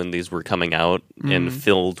child when these were coming out and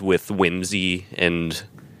filled with whimsy and...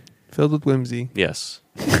 Filled with whimsy. Yes.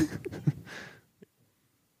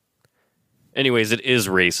 Anyways, it is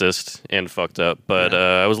racist and fucked up, but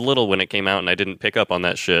I was little when it came out and I didn't pick up on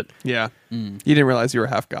that shit. Yeah. You didn't realize you were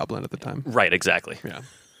half goblin at the time. Right, exactly. Yeah.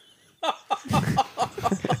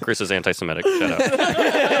 Chris is anti-Semitic. Shut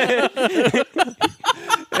up.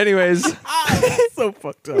 Anyways, so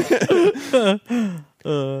fucked up.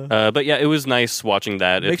 But yeah, it was nice watching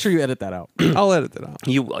that. Make sure you edit that out. I'll edit it out.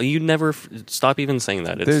 You never stop even saying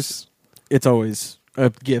that. It's always a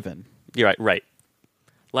given. You're right.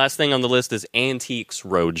 Last thing on the list is Antiques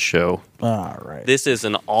Roadshow. All right. This is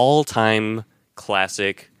an all-time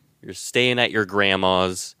classic. You're staying at your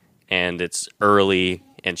grandma's, and it's early,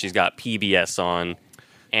 and she's got PBS on.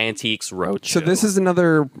 Antiques Roadshow. So this is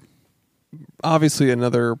obviously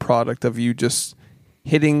another product of you just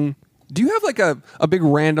hitting. Do you have like a big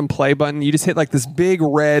random play button? You just hit like this big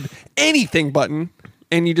red anything button,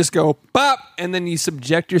 and you just go bop, and then you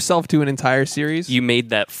subject yourself to an entire series. You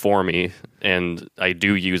made that for me, and I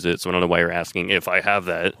do use it, so I don't know why you're asking if I have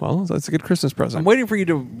that. Well, that's a good Christmas present. I'm waiting for you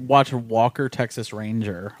to watch Walker, Texas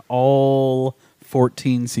Ranger. All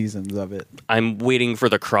 14 seasons of it. I'm waiting for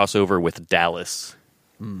the crossover with Dallas.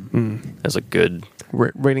 As a good...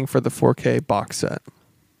 Waiting for the 4K box set.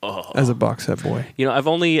 Oh. As a box set boy. You know, I've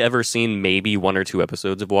only ever seen maybe 1 or 2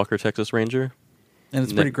 episodes of Walker, Texas Ranger. And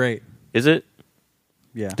it's pretty great. Is it?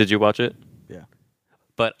 Yeah. Did you watch it? Yeah.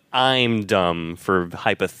 But I'm dumb for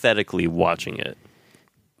hypothetically watching it.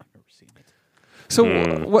 I've never seen it.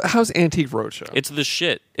 So how's Antique Roadshow? It's the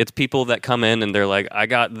shit. It's people that come in and they're like, I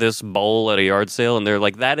got this bowl at a yard sale, and they're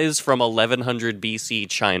like, that is from 1100 BC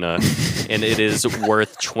China, and it is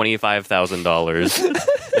worth $25,000.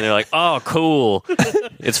 And they're like, oh, cool.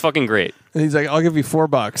 It's fucking great. And he's like, I'll give you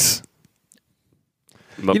 $4.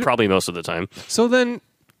 But probably most of the time. So then...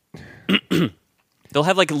 They'll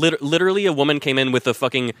have like literally a woman came in with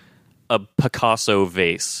a Picasso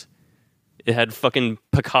vase. It had fucking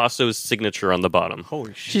Picasso's signature on the bottom.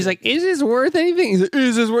 Holy shit. She's like, is this worth anything? He's like,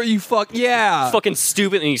 is this worth you fuck? Yeah. Fucking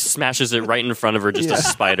stupid, and he smashes it right in front of her, just a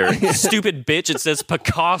spider. Stupid bitch, it says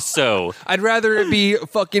Picasso. I'd rather it be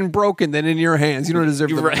fucking broken than in your hands. You don't deserve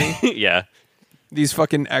the money. Yeah. These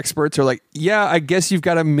fucking experts are like, yeah, I guess you've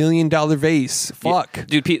got $1 million vase. Fuck.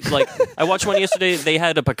 Dude, like, I watched one yesterday. They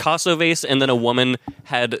had a Picasso vase, and then a woman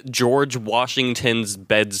had George Washington's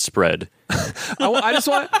bedspread.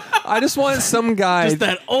 I just want some guy. Just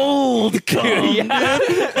that old cum.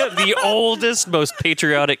 The oldest, most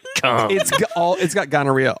patriotic cum. It's got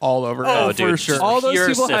gonorrhea all over. Oh, dude, for sure. All those pure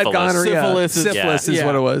people had syphilis. gonorrhea. Syphilis Is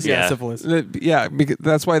what it was. Yeah, Yeah. syphilis. Yeah, because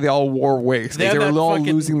that's why they all wore wigs. They They have were that all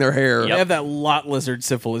fucking- losing their hair. They have that lot lizard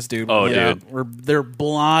syphilis, dude. Oh, where dude. Where they're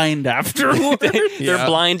blind afterwards. They're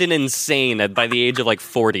blind and insane by the age of like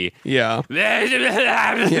 40. Yeah.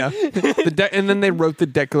 Yeah. And then they wrote the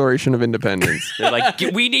Declaration of Independence. They're like,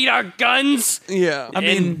 we need our guns. Yeah. I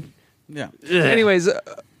mean, yeah. Anyways,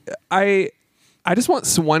 I just want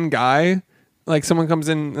one guy, like someone comes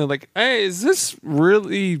in and they're like, hey, is this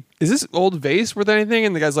old vase worth anything?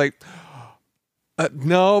 And the guy's like,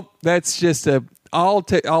 no, that's just I'll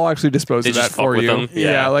actually dispose They of that just fuck for with you. them?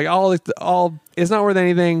 Yeah. Yeah. Like it's not worth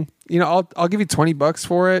anything. You know, I'll give you $20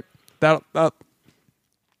 for it. that.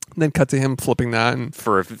 Then cut to him flipping that and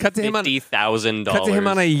For cut to him on $50,000. cut to him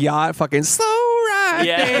on a yacht, fucking slow ride.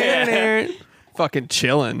 Yeah. Fucking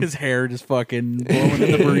chilling. His hair just fucking blowing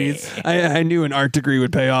in the breeze. I knew an art degree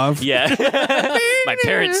would pay off. Yeah. My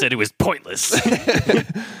parents said it was pointless.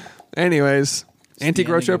 Anyways, Antique ending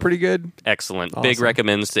Roadshow of- pretty good. Excellent. Awesome. Big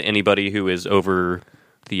recommends to anybody who is over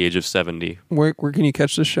the age of 70. Where can you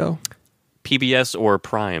catch this show? PBS or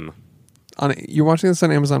Prime. You're watching this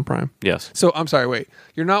on Amazon Prime. Yes. So I'm sorry, wait.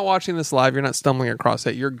 You're not watching this live. You're not stumbling across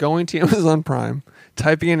it. You're going to Amazon Prime,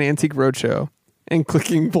 typing in Antique Roadshow, and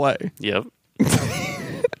clicking play. Yep. Are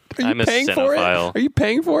you I'm a paying for it? cinephile. Are you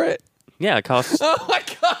paying for it? Yeah, it costs Oh my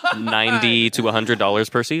god! $90 to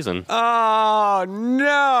 $100 per season. Oh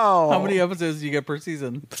no! How many episodes do you get per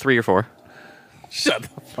season? 3 or 4. Shut the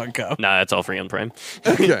fuck up. Nah, it's all free on Prime.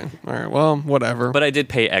 Okay. All right. Well, whatever. But I did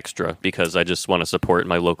pay extra because I just want to support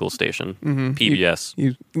my local station, PBS.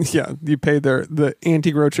 you paid the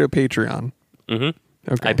Antique Roadshow Patreon.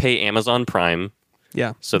 Mm-hmm. Okay. I pay Amazon Prime,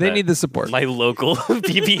 Yeah. so they that need the support. my local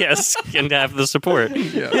PBS can have the support.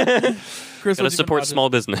 Yeah. Chris, Gotta what you been support watching? small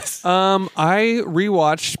business. I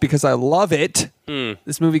rewatched because I love it.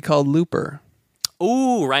 This movie called Looper.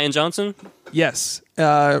 Ooh, Ryan Johnson. Yes,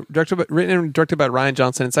 written and directed by Ryan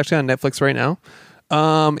Johnson. It's actually on Netflix right now.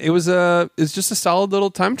 It's just a solid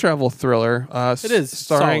little time travel thriller. It is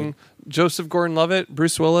starring Joseph Gordon-Levitt,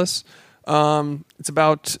 Bruce Willis. It's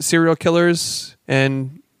about serial killers,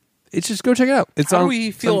 and it's just go check it out. It's How on. do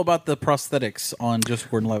we feel about the prosthetics on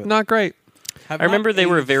Joseph Gordon-Levitt? Not great. Have I remember not they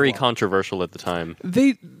were aged very well. controversial at the time.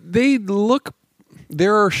 They look.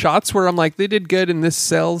 There are shots where I'm like, they did good and this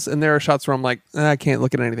sells, and there are shots where I'm like, I can't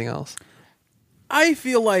look at anything else. I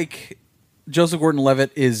feel like Joseph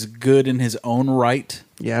Gordon-Levitt is good in his own right.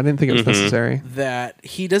 Yeah, I didn't think it was necessary. That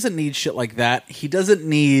he doesn't need shit like that. He doesn't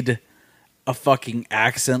need a fucking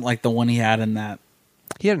accent like the one he had in that.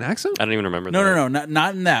 He had an accent? I don't even remember. No,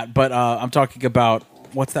 not in that. But I'm talking about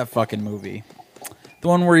what's that fucking movie? The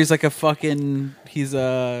one where he's like a fucking. He's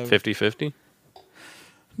a 50-50?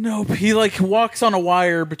 Nope. He like walks on a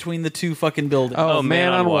wire between the two fucking buildings. Oh,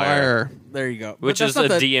 Man on Wire. There you go. Which But is that's a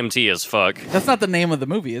not the- DMT as fuck. That's not the name of the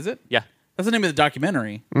movie, is it? Yeah. That's the name of the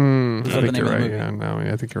documentary. I Is that the think name you're of the right. movie? Yeah,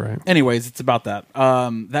 no, I think you're right. Anyways, it's about that.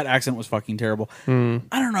 That accent was fucking terrible. I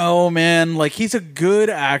don't know, man. Like, he's a good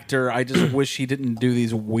actor. I just wish he didn't do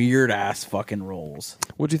these weird ass fucking roles.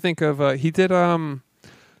 What'd you think of? He did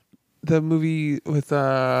the movie with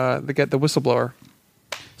the whistleblower.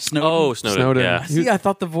 Snowden. Oh, Snowden. Yeah. See, I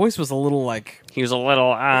thought the voice was a little like He was a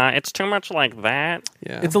little, it's too much like that.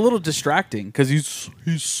 Yeah, it's a little distracting because he's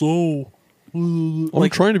so I'm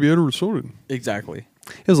trying to be Edward Snowden. exactly.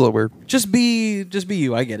 It was a little weird. Just be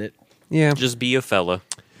you. I get it. Yeah, Just be a fella.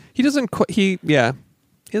 he doesn't quite. He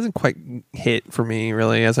doesn't quite hit for me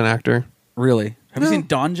really as an actor. Really? Have you No. seen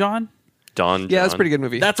Don John? Don Yeah, John. that's a pretty good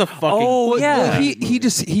movie. That's a fucking. Oh, yeah. Well,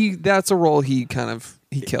 he that's a role he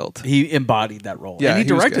killed. He embodied that role. Yeah, and he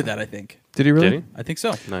he was directed good. that. I think. Did he really? Did he? I think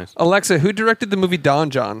so. Nice. Alexa, who directed the movie Don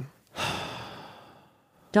John?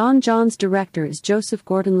 Don John's director is Joseph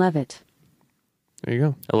Gordon-Levitt. There you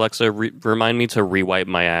go. Alexa, remind me to rewipe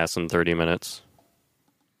my ass in 30 minutes.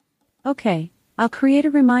 Okay, I'll create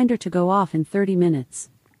a reminder to go off in 30 minutes.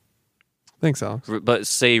 Thanks, Alex. But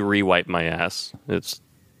say rewipe my ass. I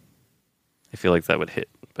feel like that would hit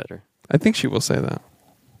better. I think she will say that.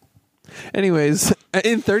 Anyways,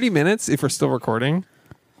 in 30 minutes, if we're still recording,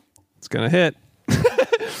 it's gonna hit.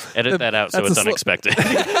 Edit that out so that's it's a unexpected.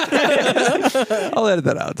 I'll edit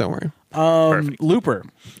that out. Don't worry. Perfect. Looper.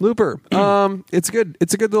 Looper. It's good.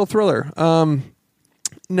 It's a good little thriller.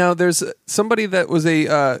 Now there's somebody that was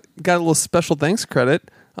got a little special thanks credit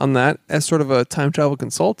on that as sort of a time travel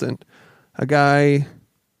consultant. A guy,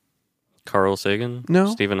 Carl Sagan? no,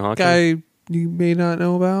 Stephen Hawking? guy you may not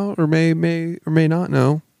know about, or may not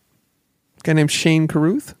know. A guy named Shane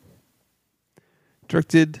Carruth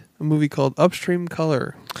directed a movie called Upstream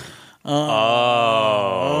Color.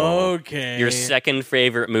 Oh. Okay. Your second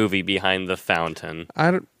favorite movie behind The Fountain.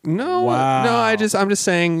 I don't know. Wow. No, I'm just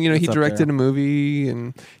saying, he It's up directed there. a movie,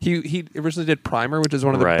 and he originally did Primer, which is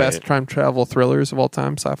one of the Right. best time travel thrillers of all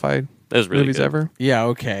time, sci-fi That was really movies good. ever. Yeah.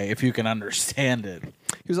 Okay. If you can understand it.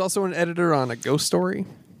 He was also an editor on A Ghost Story.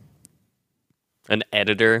 An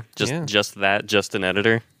editor? Yeah. Just an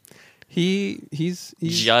editor? He's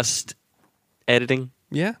Just editing?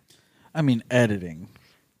 yeah. I mean, editing.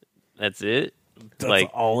 That's it? That's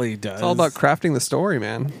all he does. It's all about crafting the story,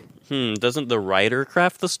 man. Doesn't the writer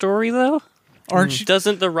craft the story, though? Aren't you?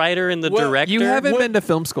 Doesn't the writer and the Well, director? You haven't been to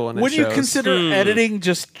film school, and it Would you shows. consider editing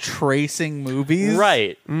just tracing movies?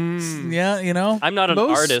 Right. Yeah, you know. I'm not an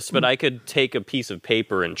Most- artist, but I could take a piece of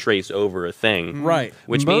paper and trace over a thing. Right.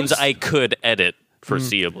 Which means Most- I could edit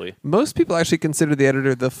foreseeably. Most people actually consider the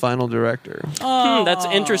editor the final director. That's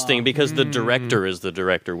interesting because the director is the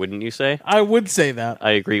director, wouldn't you say? I would say that.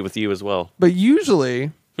 I agree with you as well. But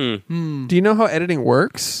usually, do you know how editing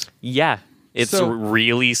works? Yeah. It's So-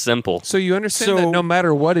 really simple. So you understand that So- no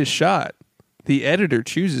matter what is shot, the editor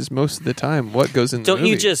chooses most of the time what goes in the Don't movie.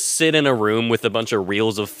 you just sit in a room with a bunch of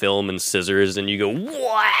reels of film and scissors and you go,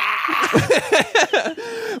 wow?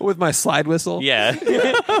 with my slide whistle? Yeah.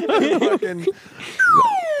 Fucking-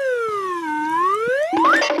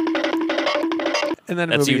 and then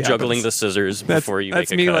a That's movie you juggling happens. the scissors That's, before you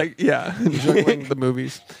that's make a me, cut. like, yeah, juggling the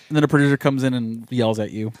movies. And then a producer comes in and yells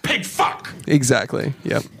at you. Exactly.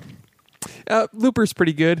 Yep. Looper's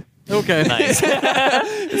pretty good. Okay. Nice.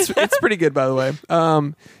 It's pretty good, by the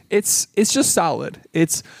way. It's just solid.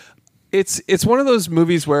 It's one of those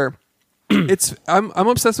movies where I'm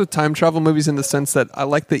obsessed with time travel movies in the sense that I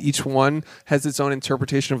like that each one has its own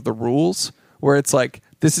interpretation of the rules. Where it's like,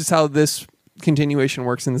 this is how this continuation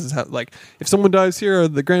works, and this is how, like, if someone dies here,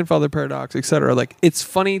 the grandfather paradox, etc. Like, it's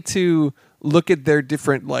funny to look at their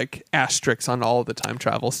different like asterisks on all of the time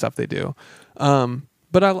travel stuff they do.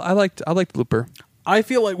 But I liked Looper. I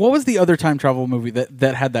feel like, what was the other time travel movie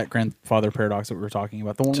that had that grandfather paradox that we were talking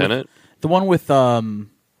about? The one Tenet? The one with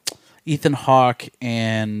Ethan Hawke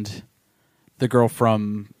and the girl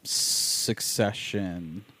from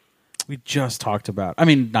Succession. We just talked about. I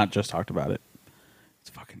mean, not just talked about it. It's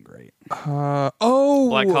fucking great.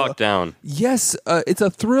 Black Hawk Down. Yes, it's a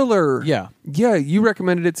thriller. Yeah. Yeah, you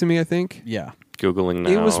recommended it to me, I think. Yeah. Googling now.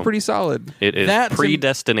 It was pretty solid. It is That to-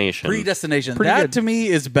 Predestination. Predestination. Pretty That good. to me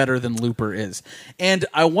is better than Looper is. And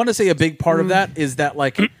I want to say a big part of that is that,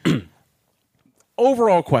 like,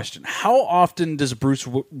 overall question, how often does Bruce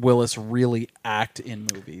Willis really act in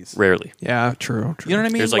movies? Rarely. Yeah, true. You know what I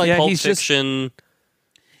mean? There's like yeah, Pulp he's just- Fiction.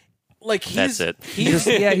 like That's it. He's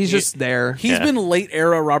He's just there. He's Yeah. been late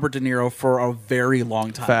era Robert De Niro for a very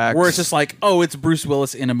long time. Facts. Where it's just like, oh, it's Bruce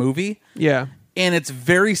Willis in a movie. Yeah. And it's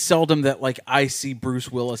very seldom that, like, I see Bruce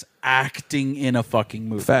Willis acting in a fucking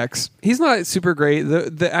movie. Facts. He's not super great.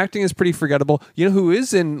 The acting is pretty forgettable. You know who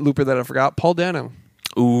is in Looper that I forgot? Paul Dano.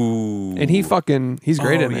 Ooh. And he's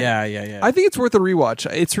great Oh, in it. yeah. I think it's worth a rewatch.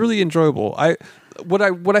 It's really enjoyable. What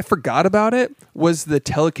I forgot about it was the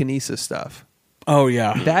telekinesis stuff. Oh,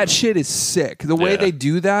 yeah. That shit is sick. The way Yeah. they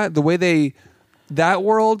do that, that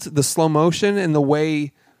world, the slow motion, and the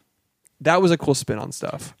way that was a cool spin on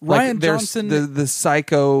stuff. Ryan there's Johnson- the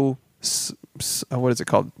psycho, what is it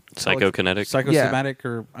called? Psychokinetic. Psychosomatic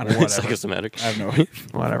or I don't know. Whatever. Psychosomatic. I have no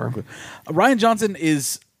Whatever. Ryan Johnson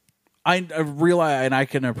is. I realize, and I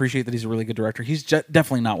can appreciate that he's a really good director. He's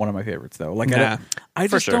definitely not one of my favorites, though. Like, Nah. I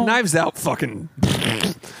For just sure. don't. Knives Out, fucking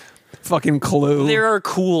Clue. There are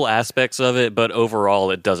cool aspects of it, but overall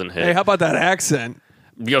it doesn't hit. Hey, how about that accent?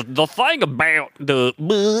 Yeah, the thing about the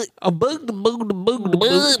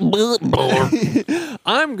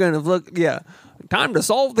I'm gonna look. Yeah, time to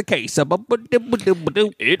solve the case.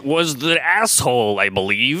 it was the asshole, I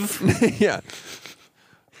believe. Yeah,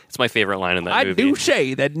 It's my favorite line in that I movie. do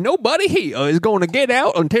say that nobody here is going to get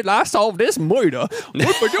out until I solve this murder.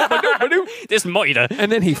 This murder.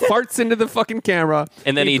 And then he farts into the fucking camera.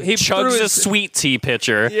 And then he threw chugs a his- sweet tea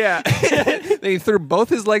pitcher. Yeah. Then he threw both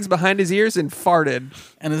his legs behind his ears and farted.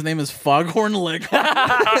 And his name is Foghorn Leghorn.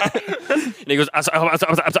 And he goes,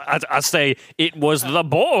 I say, it was the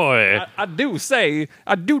boy. I do say,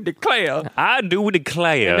 I do declare. I do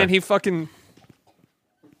declare. And then he fucking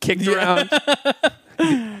kicked around.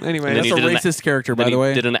 Anyway, And then That's he a did an- racist character, by Then the he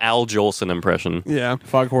way. did an Al Jolson impression. yeah.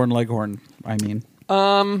 Foghorn Leghorn, I mean.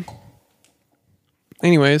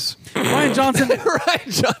 Anyways, Ryan Johnson, Ryan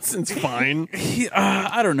Johnson's fine.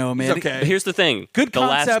 I don't know, man. He's okay. But here's the thing. Good The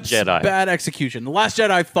concepts, Last Jedi. bad execution. The Last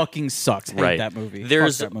Jedi fucking sucks. Hate Right. that movie.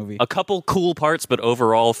 There's Fuck that movie. a couple cool parts, but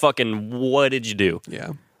overall, fucking, what did you do?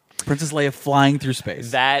 Yeah. Princess Leia flying through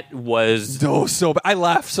space. That was... Oh, so bad. I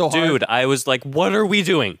laughed so hard. Dude, I was like, what are we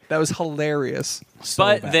doing? That was hilarious.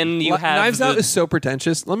 But bad. then you have Knives the, Out is so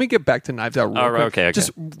pretentious. Let me get back to Knives Out real Oh, quick. okay.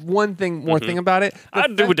 Just one thing, more thing about it. The I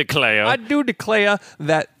do fact- declare. I do declare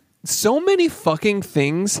that so many fucking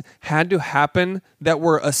things had to happen that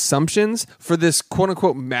were assumptions for this quote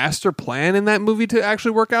unquote master plan in that movie to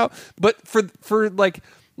actually work out. But for like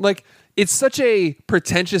it's such a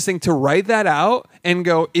pretentious thing to write that out and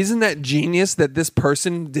go, isn't that genius that this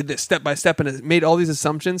person did this step by step and has made all these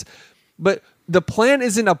assumptions? But the plan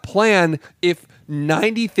isn't a plan if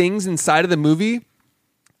 90 things inside of the movie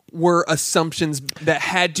were assumptions that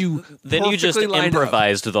had to Then you just perfectly line up.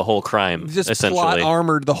 improvised the whole crime, Just essentially. plot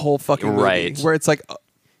armored the whole fucking movie. Right. Where it's like,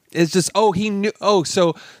 it's just, he knew.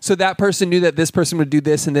 So that person knew that this person would do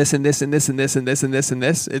this and this and this and this and this and this and this and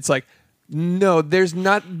this. It's like, no, there's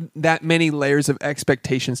not that many layers of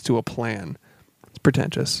expectations to a plan. It's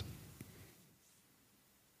pretentious.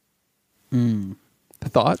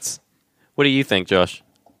 Thoughts? What do you think, Josh?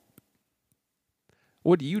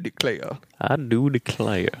 What do you declare? I do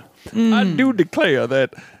declare. I do declare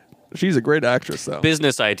that she's a great actress, though.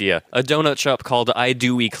 Business idea. A donut shop called I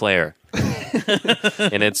Do Eclair.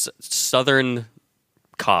 And it's Southern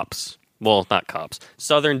cops. Well, not cops.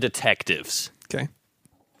 Southern detectives. Okay.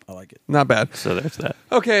 I like it. Not bad. So there's that.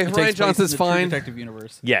 Okay, It takes Ryan place Johnson's in the True fine. Detective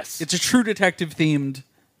universe. Yes. It's a True Detective themed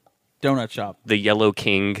donut shop. The Yellow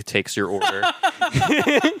King takes your order.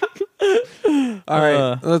 All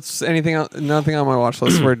right. Let's anything else, nothing on my watch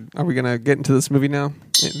list. Are we going to get into this movie now?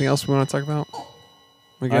 Anything else we want to talk about?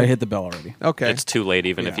 We good? I hit the bell already. Okay. It's too late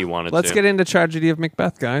even if you wanted Let's to. get into Tragedy of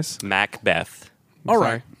Macbeth, guys. Macbeth. All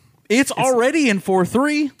right. It's already in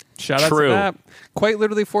 4-3. Shout out True. to that. Quite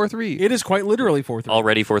literally 4-3. It is quite literally 4-3.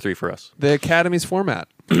 Already 4-3 for us. The Academy's format.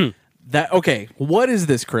 Okay, what is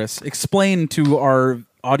this, Chris? Explain to our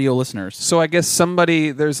audio listeners. So I guess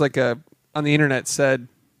somebody on the internet said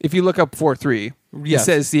if you look up 4-3, Yes. it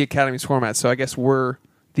says the Academy's format. So I guess we're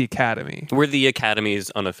the Academy. We're the Academy's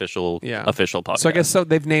unofficial official podcast. So I guess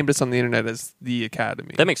they've named us on the internet as the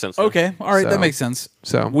Academy. that makes sense. though. Okay, all right, So- that makes sense.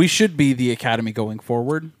 So We should be the Academy going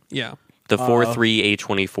forward. yeah. The 4-3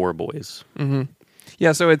 A24 boys.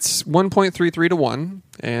 Yeah, so it's 1.33 to 1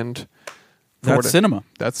 and That's cinema.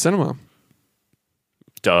 That's cinema.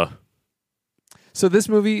 Duh. So this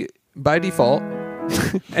movie by default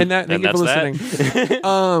and that thank you for that's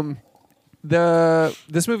listening.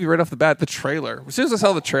 This movie right off the bat, the trailer. As soon as I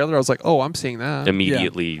saw the trailer, I was like, "Oh, I'm seeing that."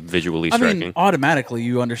 Immediately visually I striking. mean, automatically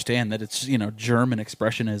you understand that it's, German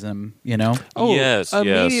expressionism, Oh, Yes,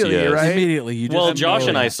 immediately, yes. right? Immediately you just Well, Josh know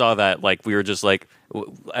and I it. saw that, we were just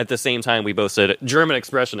at the same time, we both said German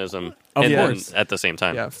expressionism. Of and course. then at the same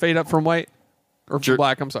time. Yeah, fade up from white or from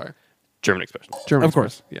black. I'm sorry, German expressionism. German. Of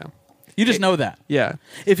course. Yeah, You just know that. yeah,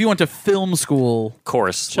 If you went to film school, Of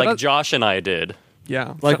course. Shout out- Josh and I did.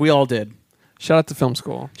 yeah. like we all did. Shout out to film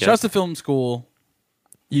school. Yes. Shout out to film school.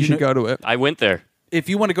 You should go to it. I went there. If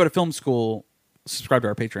you want to go to film school, subscribe to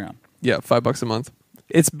our Patreon. Yeah, $5 a month.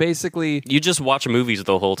 It's basically You just watch movies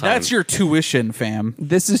the whole time. That's your tuition, fam.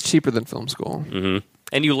 this is cheaper than film school.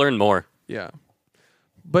 And you learn more. Yeah,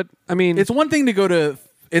 but I mean, It's one thing to go to.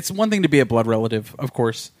 It's one thing to be a blood relative, of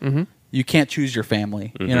course. Mm-hmm. You can't choose your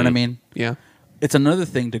family. You know what I mean? yeah, It's another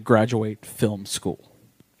thing to graduate film school.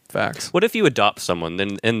 facts. What if you adopt someone?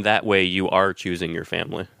 Then in that way, you are choosing your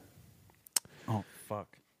family. Oh fuck!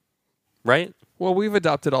 Right? Well, we've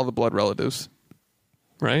adopted all the blood relatives,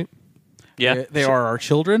 right? Yeah. They are our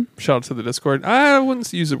children. Shout out to the Discord. I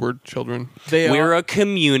wouldn't use the word children. We're a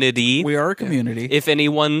community. We are a community. If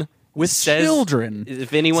anyone With says, children.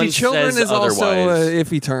 If anyone See, children says is otherwise. also an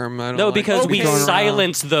iffy term. I don't No, like because we going around.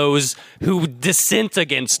 silence those who dissent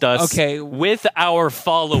against us Okay. with our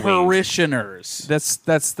following. Parishioners. That's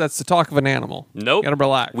the talk of an animal. Nope. You gotta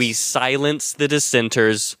relax. We silence the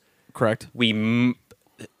dissenters. Correct.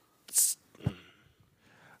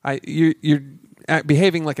 You're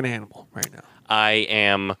behaving like an animal right now. I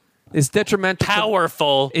am It's detrimental.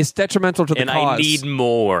 powerful, It's detrimental to the and cause. I need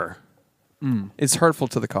more. It's hurtful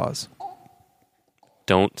to the cause.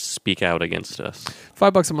 Don't speak out against us.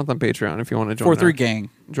 $5 a month on Patreon if you want to join. 4-3 gang.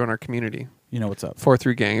 Join our community. You know what's up.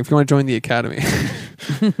 4-3 gang. If you want to join the academy.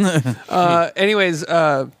 Anyways,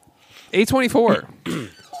 A24.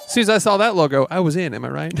 As soon as I saw that logo, I was in. Am I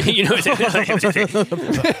right? You know,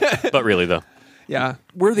 but really though, Yeah,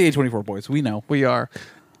 We're the A24 boys. We know. we are.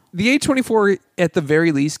 The A24, at the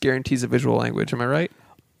very least, guarantees a visual language. Am I right?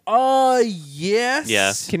 Yes.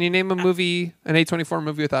 Yeah. Can you name a movie, an A24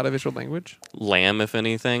 movie without a visual language? Lamb, if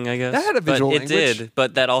anything, I guess That had a visual but language. It did,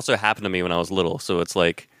 but that also happened to me when I was little. So it's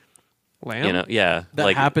like, Lamb? yeah,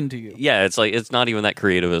 That happened to you. Yeah, it's like it's not even that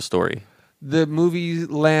creative a story. The movie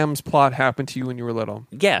Lamb's plot happened to you when you were little.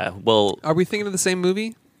 Yeah, well, Are we thinking of the same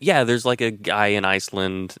movie? yeah. There's like a guy in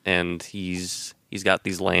Iceland, and he's got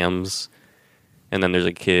these lambs, and then there's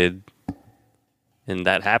a kid, and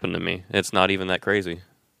that happened to me. It's not even that crazy.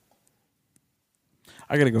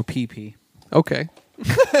 I gotta go pee. Okay. Do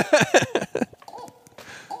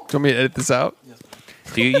you want me to edit this out?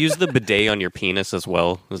 Do you use the bidet on your penis as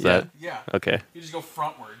well? Is that Yeah. okay? You just go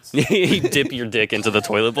frontwards. You dip your dick into the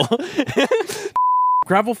toilet bowl.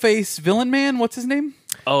 Gravel face villain man. What's his name?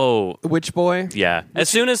 Oh, Witch Boy? yeah. As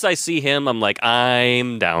soon as I see him, I'm like,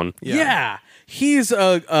 I'm down. Yeah. Yeah. he's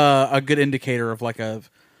a good indicator of like a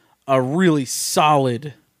really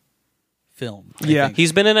solid film. I Yeah. think.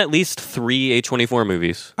 He's been in at least 3 A24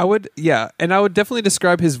 movies. I would definitely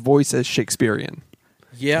describe his voice as Shakespearean.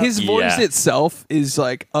 yeah, His voice Yeah. itself is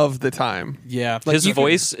like of the time. yeah. Like, His you can-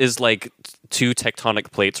 voice is like 2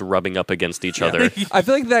 tectonic plates rubbing up against each other. I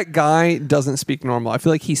feel like that guy doesn't speak normal. I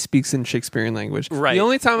feel like he speaks in Shakespearean language. Right. The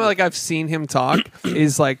only time I've seen him talk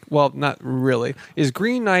is like, well, not really, is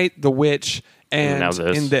Green Knight, The Witch, and Now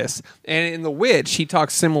this. in this. And in The Witch, he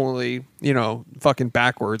talks similarly, fucking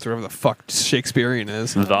backwards, whatever the fuck Shakespearean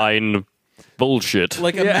is. Thine bullshit.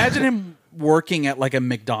 Like imagine him working at like a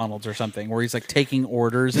McDonald's or something where he's like taking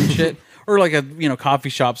orders and shit, or like a coffee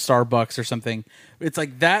shop, Starbucks or something. It's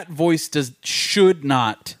like that voice should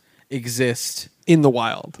not exist In the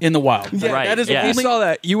wild. in the wild. Right, That is yeah. If you saw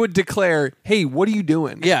that, you would declare, hey, what are you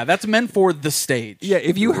doing? yeah, that's meant for the stage. Yeah,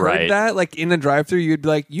 if you heard Right. that like in a drive-thru, you'd be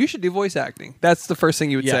like, you should do voice acting. That's the first thing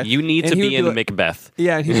you would Yeah, say. You need And to he be would in like, Macbeth.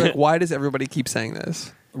 Yeah, and he'd be like, why does everybody keep saying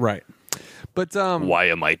this? Right. But Why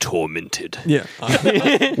am I tormented? yeah.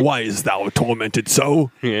 Why is thou tormented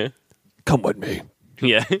so? Yeah. Come with me.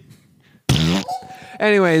 Yeah.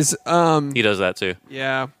 Anyways, He does that too.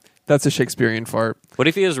 yeah, that's a Shakespearean fart. What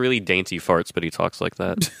if he has really dainty farts, but he talks like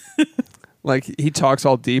that? Like he talks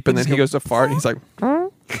all deep, and then he goes to fart, and he's like,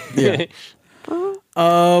 Yeah.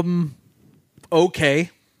 Okay.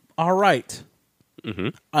 All right.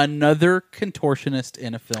 Another contortionist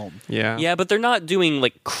in a film. yeah, Yeah, but they're not doing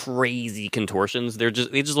like crazy contortions. They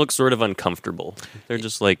just look sort of uncomfortable. They're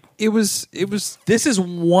just like It was. This is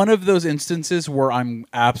one of those instances where I'm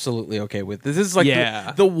absolutely okay with. This is like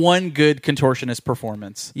Yeah. the one good contortionist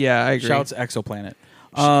performance. Yeah, I agree. Shouts Exoplanet.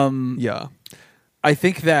 Yeah, I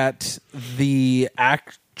think that the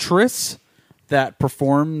actress that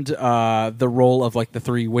performed the role of like the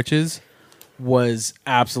 3 witches was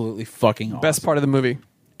absolutely fucking awesome. best part of the movie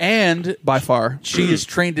And by far. she is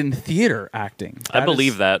trained in theater acting. I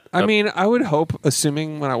believe that. I mean, I would hope,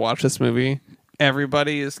 assuming when I watch this movie,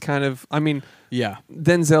 everybody is kind of. I mean, Yeah.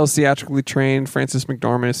 Denzel's theatrically trained. Frances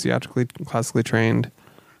McDormand is theatrically, classically trained.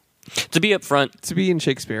 To be upfront, To be in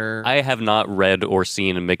Shakespeare. I have not read or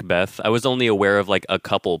seen Macbeth. I was only aware of like a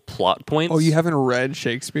couple plot points. Oh, you haven't read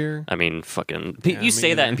Shakespeare? I mean, fucking. Yeah, you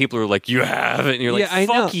say that, and people are like, "You haven't." And you're like, I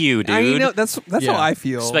know. "Fuck you, dude." I know. That's Yeah. how I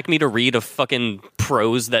feel. Expect me to read a fucking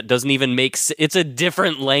prose that doesn't even make sense. It's a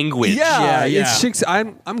different language. Yeah, Yeah, it's yeah.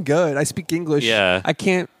 Shakespeare. I'm good. I speak English. Yeah. I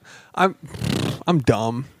can't. I'm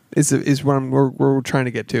dumb. Is what we're trying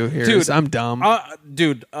to get to here. Dude, is I'm dumb.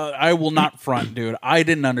 I will not front, dude. I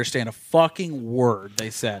didn't understand a fucking word they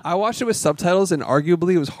said. I watched it with subtitles, and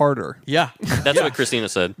arguably it was harder. Yeah. That's what Christina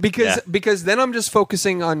said. Because then I'm just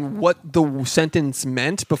focusing on what the sentence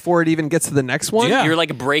meant before it even gets to the next one. Yeah. You're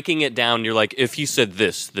like breaking it down. You're like, if you said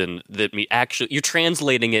this, then that me actually. You're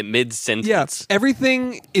translating it mid sentence. Yeah.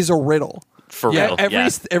 Everything is a riddle. For real.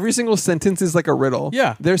 Every single sentence is like a riddle.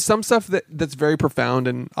 Yeah. There's some stuff that's very profound,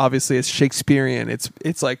 and obviously it's Shakespearean. It's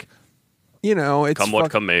like, it's Come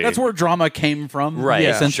what come may. That's where drama came from. Right,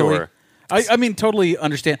 Essentially. sure. I mean, totally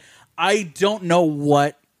understand. I don't know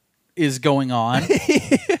what is going on,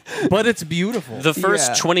 but it's beautiful. The first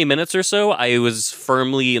Yeah. 20 minutes or so, I was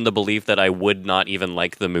firmly in the belief that I would not even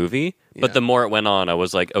like the movie. But Yeah. the more it went on, I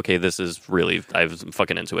was like, okay, this is really, I was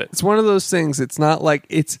fucking into it. It's one of those things. It's not like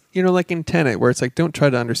it's like in Tenet, where it's like, don't try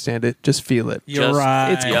to understand it, just feel it. You're just-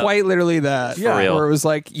 right. It's quite literally that. For real. Where it was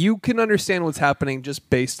like, you can understand what's happening just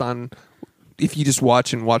based on if you just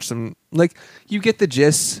watch them. Like, you get the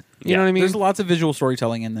gist. You Yeah. know what I mean? There's lots of visual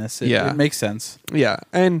storytelling in this. Yeah. It makes sense. Yeah.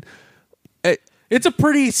 And It's a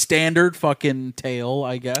pretty standard fucking tale,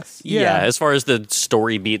 I guess. Yeah. As far as the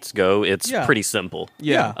story beats go, it's Yeah. pretty simple.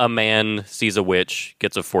 yeah. A man sees a witch,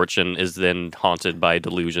 gets a fortune, is then haunted by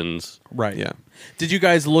delusions. Right. Yeah. Did you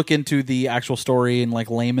guys look into the actual story in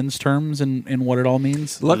like layman's terms and what it all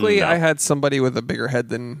means? Luckily, No. I had somebody with a bigger head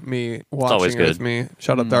than me always watching it good. with me.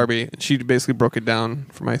 Shout out Darby. She basically broke it down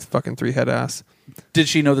for my fucking 3-head ass. Did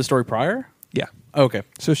she know the story prior? Yeah. Okay.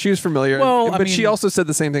 So she was familiar. Well, I but she mean- also said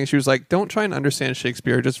the same thing. She was like, don't try and understand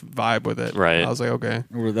Shakespeare. Just vibe with it. Right. I was like, okay.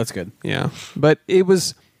 Well, that's good. Yeah. But it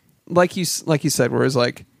was like you said, where it was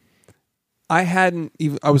like, I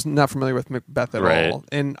was not familiar with Macbeth at Right. all.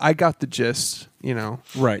 And I got the gist,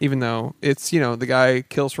 Right. Even though it's, the guy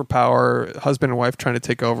kills for power, husband and wife trying to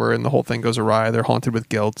take over, and the whole thing goes awry. They're haunted with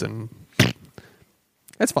guilt, and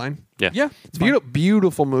that's fine. Yeah. Yeah. It's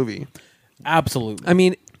beautiful movie. Absolutely. I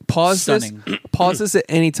mean, pause Stunning. this at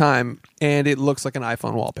any time, and it looks like an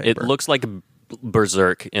iPhone wallpaper. It looks like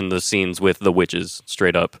berserk in the scenes with the witches,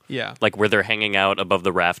 straight up. Yeah. Like where they're hanging out above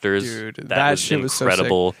the rafters. Dude, that was shit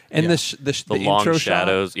incredible. was so sick. And The the long intro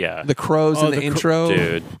shadows, shot, yeah. the crows in the intro.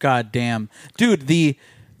 Dude. God damn. Dude,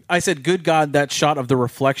 I said, good God, that shot of the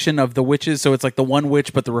reflection of the witches. So it's like the one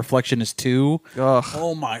witch, but the reflection is two. Ugh.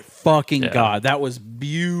 Oh my fucking God. That was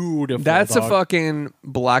beautiful. That's dog. a fucking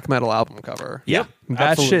black metal album cover. Yep. That shit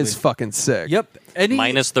Absolutely. is fucking sick. Yep.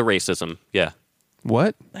 Minus the racism. Yeah.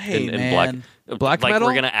 What? Hey, in man. Black like metal?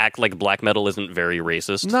 we're gonna act like black metal isn't very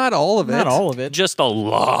racist. Not all of it. Not all of it. Just a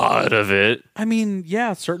lot of it. I mean,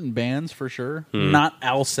 yeah, certain bands for sure. Not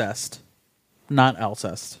Alcest. Not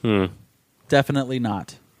Alcest. Definitely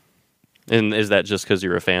not. And is that just because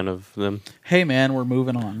you're a fan of them? Hey, man, we're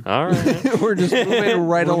moving on. All right. We're just moving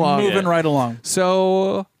right along. Moving right along.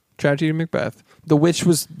 So, Tragedy of Macbeth. The Witch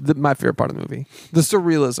was my favorite part of the movie. The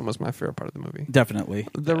surrealism was my favorite part of the movie. Definitely.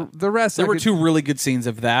 The rest, There were two really good scenes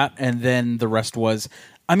of that, and then the rest was,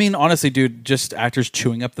 I mean, honestly, dude, just actors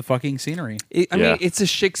chewing up the fucking scenery. I mean, it's a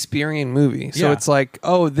Shakespearean movie, so Yeah. it's like,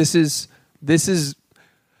 oh, this is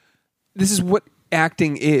what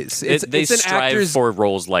acting is. They it's an strive actor's for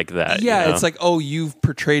roles like that. Yeah, you know? it's like, oh, you've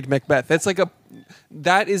portrayed Macbeth.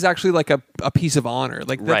 That is actually like a piece of honor.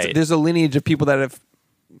 Like, Right. There's a lineage of people that have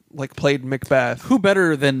like played Macbeth. Who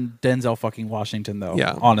better than Denzel fucking Washington, though?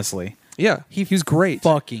 Yeah. Honestly. Yeah, he was great.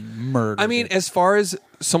 Fucking murdered. I mean, as far as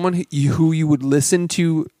someone who you would listen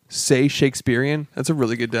to say Shakespearean, that's a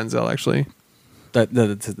really good Denzel, actually.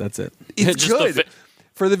 that's it. It's Just the good.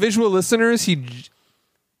 For the visual listeners,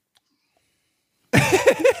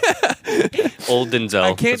 Old Denzel.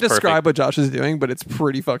 I can't was describe perfect. what Josh is doing, but it's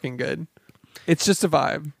pretty fucking good. It's just a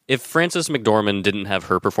vibe. If Frances McDormand didn't have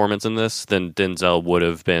her performance in this, then Denzel would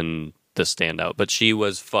have been the standout. But she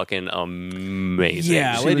was fucking amazing.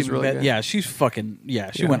 Yeah, She Lady was really Macbeth, good. yeah, she's fucking,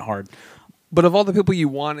 she went hard. But of all the people you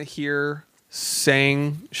want to hear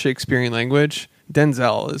saying Shakespearean language,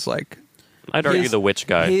 Denzel is like I'd argue his- the witch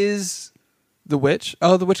guy. The Witch.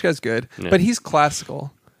 Oh, the Witch guy's good, Yeah. but he's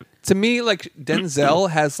classical. To me, like Denzel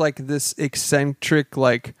has like this eccentric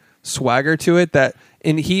like swagger to it that,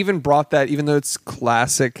 and he even brought that, even though it's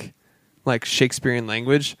classic, like Shakespearean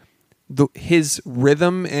language. His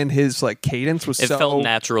rhythm and his like cadence was It so felt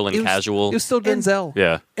natural and it was- casual. It was still Denzel.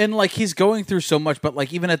 Yeah. And like he's going through so much, but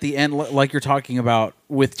like even at the end, like you're talking about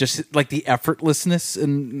with just like the effortlessness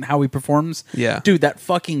and how he performs. Yeah. Dude, that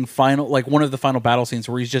fucking final, like one of the final battle scenes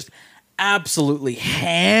where he's just absolutely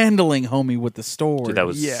handling homie with the sword. Dude, that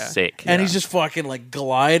was Yeah. sick. And he's just fucking like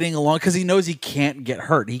gliding along because he knows he can't get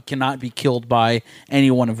hurt. He cannot be killed by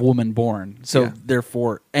anyone of woman born. So Yeah.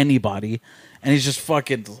 therefore, anybody. And he's just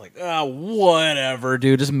fucking just like, whatever,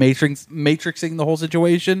 dude. Just matrixing the whole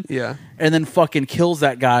situation. Yeah. And then fucking kills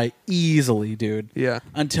that guy easily, dude. Yeah.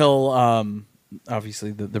 Until,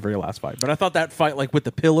 obviously, the very last fight. But I thought that fight, like with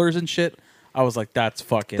the pillars and shit, I was like, that's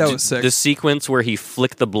fucking. That was sick. The sequence where he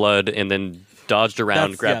flicked the blood and then dodged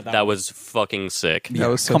around, That's- grabbed, yeah, that was fucking sick. That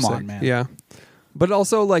was so come sick. on, man. Yeah. But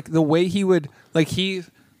also like the way he would like he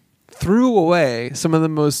threw away some of the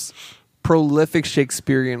most prolific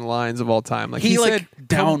Shakespearean lines of all time. Like He like said,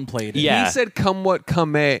 downplayed it. Yeah. He said, "Come what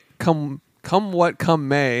come may, come what come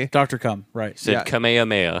may." Dr. Come, right. Said Yeah.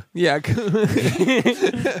 Kamehameha. Yeah.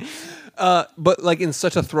 But like in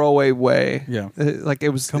such a throwaway way. Yeah. Like it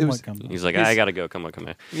was. Come it on, was come on. He's like, I gotta go. Come on, come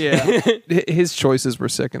on. yeah. His choices were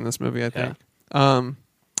sick in this movie, I think.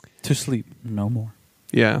 To sleep no more.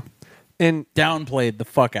 Yeah. And Downplayed the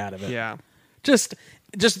fuck out of it. yeah. Just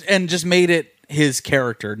made it his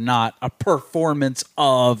character, not a performance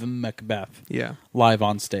of Macbeth. Yeah. Live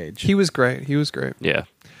on stage. He was great. He was great. Yeah.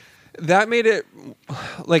 That made it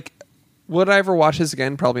like, would I ever watch this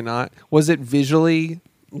again? Probably not. Was it visually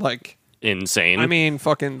like, Insane. I mean,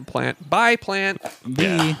 fucking plant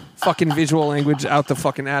Yeah. fucking visual language out the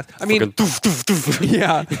fucking ass. I mean,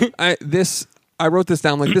 yeah. I wrote this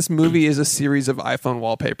down. Like, this movie is a series of iPhone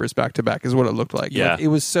wallpapers back to back, is what it looked like. Yeah. Like, it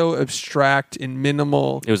was so abstract and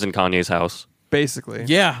minimal, It was in Kanye's house. basically.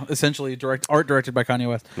 Yeah, essentially art directed by Kanye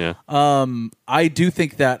West. Yeah. I do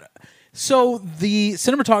think that. So the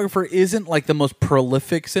cinematographer isn't like the most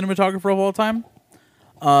prolific cinematographer of all time.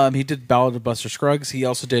 He did Ballad of Buster Scruggs. He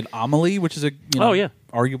also did Amelie, which is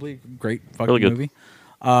arguably great fucking Really good. movie.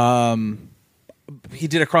 He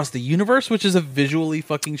did Across the Universe, which is a visually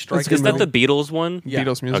fucking striking. Is that movie. the Beatles one? Yeah.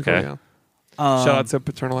 Beatles musical, Okay. yeah. Shout out to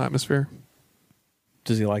Paternal Atmosphere.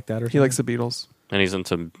 Does he like that or something? He likes the Beatles. And he's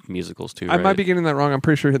into musicals too. I might right? be getting that wrong. I'm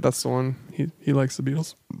pretty sure that's the one. He likes the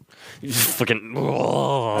Beatles. Fucking.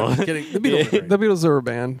 I'm kidding. The Beatles are great. The Beatles are a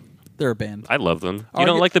band. They're a band. I love them. You Argu-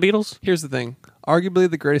 don't like the Beatles? Here's the thing. Arguably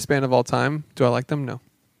the greatest band of all time. Do I like them? No.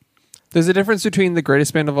 There's a difference between the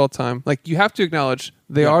greatest band of all time. Like, you have to acknowledge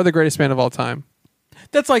they are the greatest band of all time.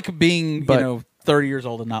 That's like being, 30 years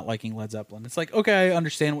old and not liking Led Zeppelin. It's like, okay, I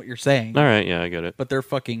understand what you're saying. All right, yeah, I get it. But they're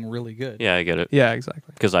fucking really good. Yeah, I get it. Yeah,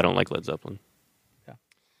 exactly. Because I don't like Led Zeppelin. Yeah.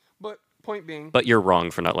 But point being... But you're wrong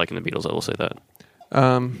for not liking the Beatles, I will say that.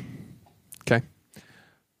 Okay.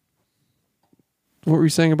 What were you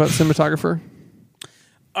saying about cinematographer?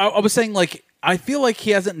 I was saying, like, I feel like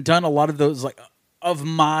he hasn't done a lot of those, like, of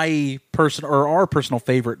my our personal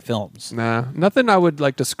favorite films. Nah, nothing I would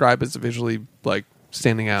like describe as visually like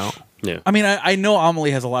standing out. Yeah. I mean, I know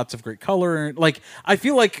Amelie has lots of great color. Like, I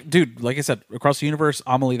feel like, dude, like I said, across the universe,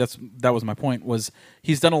 Amelie, that was my point, was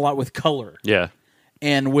he's done a lot with color. Yeah.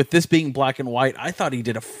 And with this being black and white, I thought he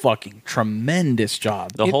did a fucking tremendous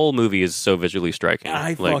job. The whole movie is so visually striking.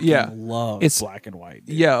 I like, fucking love it's black and white.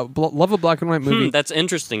 Dude. Yeah, love a black and white movie. That's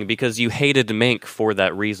interesting because you hated Mank for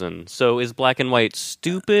that reason. So is black and white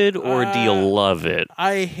stupid or do you love it?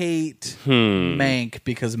 I hate Mank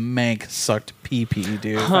because Mank sucked pee-pee,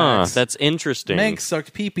 dude. Huh, Facts. that's interesting. Mank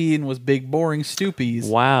sucked pee-pee and was big, boring stoopies.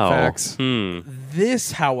 Wow. Facts.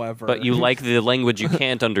 This, however... But you like the language you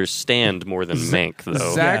can't understand more than Mank, though.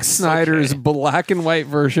 Zack Yes, Snyder's okay. black and white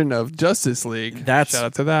version of Justice League. That's Shout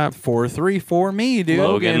out to that. 4-3 for me, dude.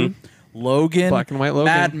 Logan. Black and white Logan.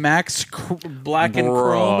 Mad Max Black and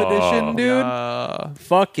Chrome edition, dude.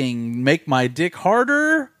 Fucking make my dick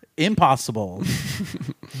harder? Impossible.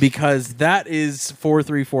 Because that is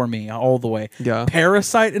 4-3 for me all the way. Yeah.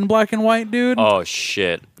 Parasite in black and white, dude. Oh,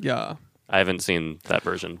 shit. Yeah. I haven't seen that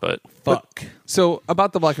version, but... Fuck. So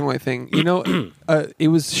about the black and white thing, you know, it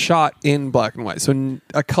was shot in black and white. So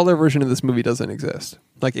a color version of this movie doesn't exist.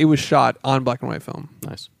 Like, it was shot on black and white film.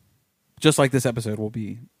 Nice. Just like this episode will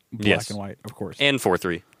be black Yes. and white, of course. And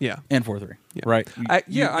 4-3. Yeah. And 4-3. Right.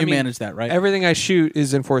 You I mean, manage that, right? Everything I shoot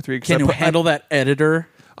is in 4:3. Can you handle that editor?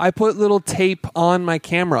 I put little tape on my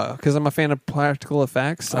camera because I'm a fan of practical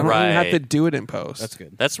effects. I don't even have Right. to do it in post. That's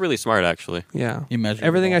good. That's really smart, actually. Yeah. You measure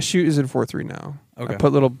Everything it all. I shoot is in 4:3 now. Okay. I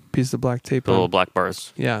put little pieces of black tape The on. little black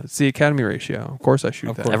bars. Yeah, it's the Academy ratio. Of course I shoot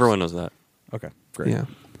Of that. course. Everyone knows that. Okay, great. Yeah.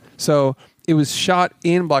 So it was shot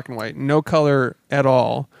in black and white, no color at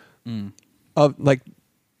all.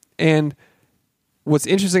 And what's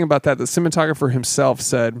interesting about that, the cinematographer himself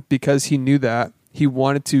said because he knew that he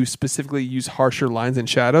wanted to specifically use harsher lines and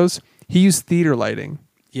shadows, he used theater lighting.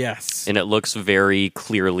 Yes. And it looks very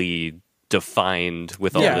clearly defined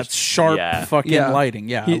with all Yeah, this... it's sharp Yeah. fucking Yeah. lighting.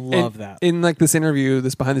 Yeah, I love that. In like this interview,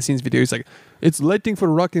 this behind the scenes video, he's like, "It's lighting for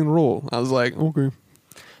rock and roll." I was like, "Okay,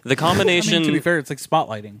 The combination... I mean, to be fair, it's like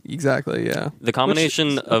spotlighting. exactly, yeah." the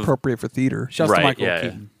combination of... Appropriate for theater. Shouts to Right, Michael yeah.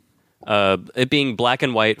 Keaton. It being black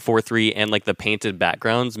and white 4-3 and like the painted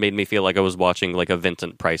backgrounds made me feel like I was watching like a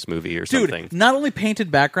Vincent Price movie or Dude, something. not only painted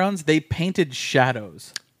backgrounds, they painted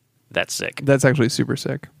shadows. That's sick. That's actually super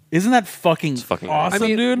sick. Isn't that fucking, fucking awesome,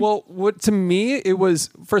 dude? Well, what to me it was.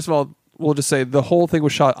 First of all, we'll just say the whole thing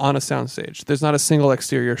was shot on a soundstage. There's not a single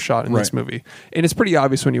exterior shot in this Right. movie, and it's pretty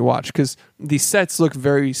obvious when you watch because the sets look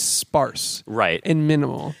very sparse, Right. and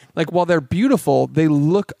minimal. Like while they're beautiful, they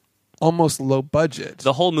look almost low budget.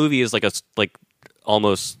 The whole movie is like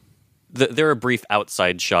almost... there are brief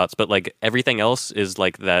outside shots, but like everything else is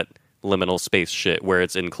like that liminal space shit where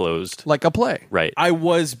it's enclosed. Like a play. Right. I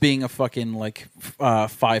was being a fucking like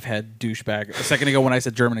five-head douchebag a second ago when I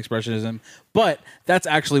said German expressionism, but that's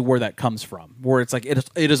actually where that comes from. Where it's like it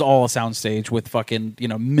is all a soundstage with fucking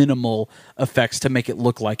minimal effects to make it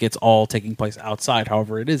look like it's all taking place outside.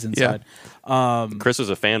 However, it is inside. Chris was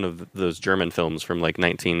a fan of those German films from like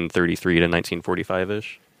 1933 to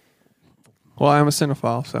 1945-ish. Well, I'm a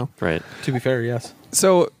cinephile, so. Right. To be fair, yes.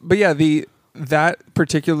 So, but yeah,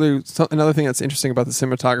 another thing that's interesting about the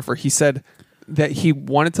cinematographer, he said that he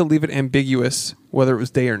wanted to leave it ambiguous whether it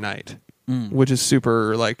was day or night, which is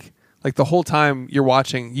super like the whole time you're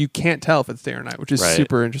watching, you can't tell if it's day or night, which is Right.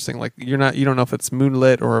 super interesting. Like you don't know if it's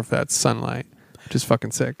moonlit or if that's sunlight, which is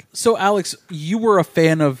fucking sick. So, Alex, you were a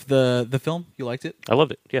fan of the film. You liked it, I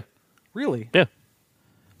loved it. Yeah. really? Yeah.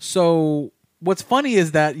 So, what's funny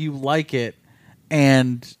is that you like it.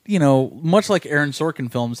 And, much like Aaron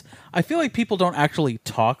Sorkin films, I feel like people don't actually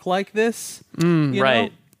talk like this. you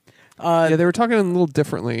Right. know? Yeah, they were talking a little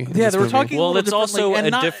differently. in Yeah, this they were movie. talking a Well, little it's also differently, a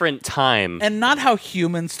and not- different time. And not how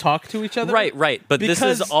humans talk to each other. Right. But this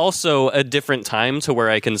is Because- also a different time to where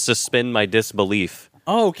I can suspend my disbelief.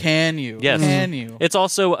 Oh, can you? Yes. Can you? It's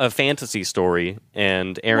also a fantasy story,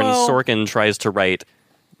 and Aaron Well- Sorkin tries to write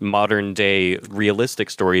modern day realistic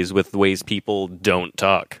stories with ways people don't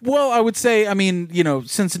talk. Well, I would say, I mean,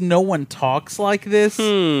 since no one talks like this,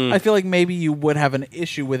 I feel like maybe you would have an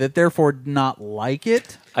issue with it, therefore not like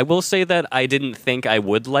it. I will say that I didn't think I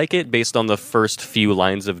would like it based on the first few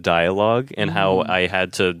lines of dialogue and how I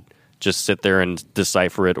had to just sit there and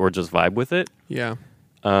decipher it or just vibe with it. Yeah.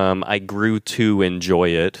 I grew to enjoy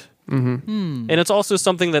it. And it's also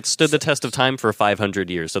something that stood the test of time for 500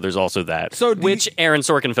 years, so there's also that. Which Aaron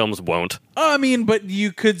Sorkin films won't. I mean, but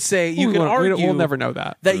you could say, you could argue... We'll never know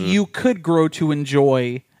that. That you could grow to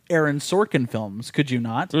enjoy Aaron Sorkin films, could you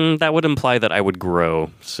not? That would imply that I would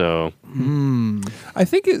grow, so... I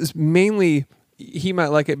think it's mainly... He might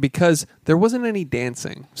like it because there wasn't any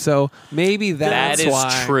dancing. So maybe that's why.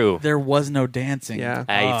 That is true. There was no dancing. Yeah.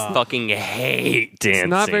 I fucking hate dancing. It's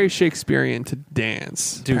not very Shakespearean to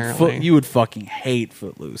dance, Dude, apparently. you would fucking hate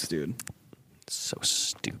Footloose, dude. So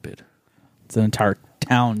stupid. It's an entire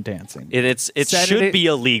town dancing. It Saturday- should be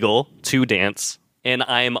illegal to dance, and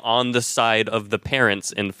I'm on the side of the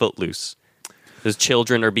parents in Footloose. Those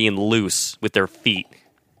children are being loose with their feet.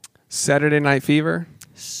 Saturday Night Fever?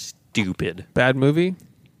 Stupid. Bad movie?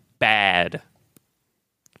 Bad.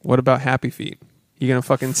 What about Happy Feet? You gonna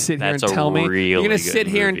fucking sit here That's and a tell me? really You're gonna good sit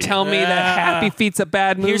here and movie. tell me that Happy Feet's a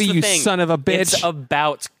bad movie, Here's the you thing. son of a bitch? It's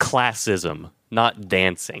about classism, not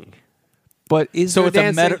dancing. But is So there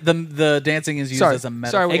it's dancing? the dancing is used Sorry, as a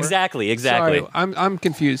metaphor. sorry, Exactly. Sorry, I'm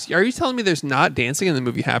confused. Are you telling me there's not dancing in the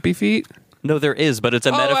movie Happy Feet? No, there is, but it's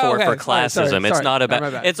a metaphor okay. for classism. Sorry. It's not about. My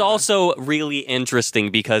bad. It's also really interesting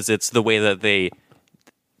because it's the way that they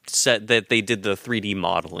said that they did the 3D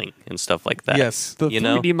modeling and stuff like that. Yes. The you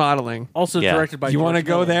 3D know? modeling. Also Yeah. directed by You want to George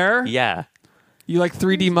go Miller. there? Yeah, You like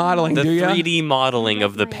 3D modeling, the do you? 3D modeling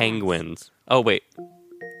of the penguins. Oh wait,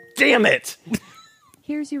 damn it!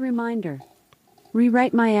 Here's your reminder.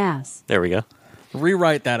 Rewrite my ass. There we go.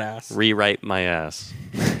 Rewrite that ass. Rewrite my ass.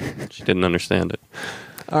 She didn't understand it.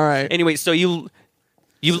 All right. Anyway, so you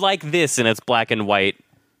like this and it's black and white,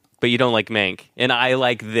 but you don't like Mank, and I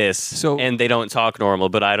like this, and they don't talk normal,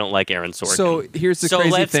 but I don't like Aaron Sorkin. So here's the crazy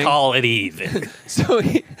let's thing. call it even. So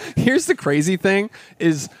here's the crazy thing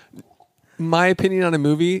is my opinion on a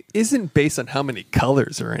movie isn't based on how many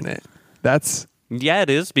colors are in it. That's Yeah, it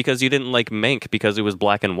is, because you didn't like Mank because it was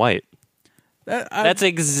black and white. That's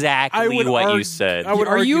exactly what you said.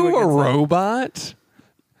 Are you a robot?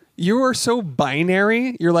 You are so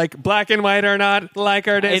binary. You're like black and white are not like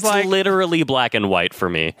our days. It's like literally black and white for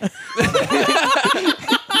me.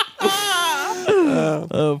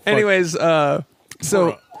 anyways, so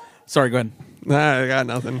Sorry, go ahead. nah, I got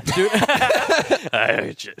nothing.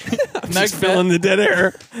 Macbeth, Filling the dead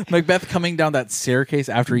air. Macbeth coming down that staircase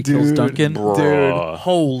after he kills Duncan. Dude.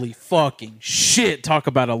 Holy fucking shit. Talk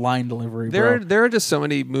about a line delivery, bro. There are just so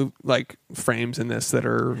many frames in this that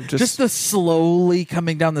are Just the slowly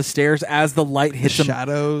coming down the stairs as the light hits him.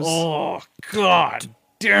 shadows. Oh, God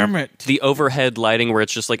damn it. The overhead lighting where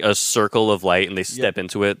it's just like a circle of light and they step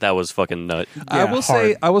into it, that was fucking nut. I will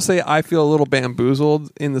say I feel a little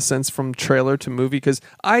bamboozled in the sense from trailer to movie because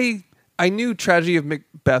I knew Tragedy of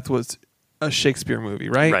Macbeth was a Shakespeare movie,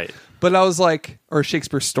 right? Right. But I was like, or a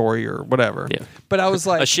Shakespeare story or whatever. Yeah. But I was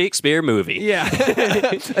like, A Shakespeare movie. yeah,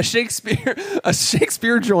 a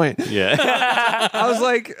Shakespeare joint. Yeah. I was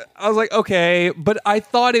like, okay, but I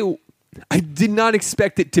did not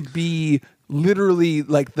expect it to be literally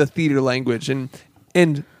like the theater language and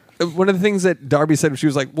one of the things that Darby said, she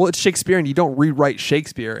was like, well, it's Shakespeare and you don't rewrite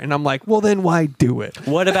Shakespeare. And I'm like, well, then why do it?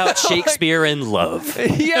 What about Shakespeare in Love?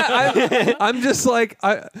 Yeah, I'm just like,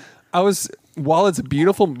 I was, while it's a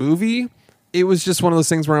beautiful movie, it was just one of those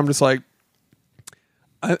things where I'm just like,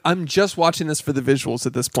 I'm just watching this for the visuals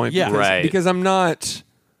at this point. Yeah. because, Right. because I'm not.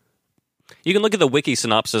 You can look at the wiki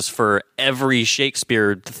synopsis for every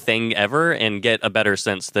Shakespeare thing ever and get a better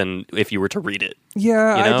sense than if you were to read it.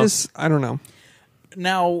 Yeah, You know? I don't know.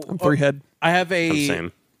 Now, I'm three head. I have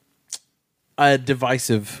Same. a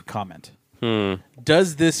divisive comment.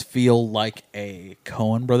 Does this feel like a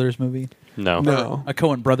Coen Brothers movie? No. A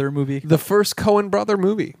Coen brother movie? The first Coen brother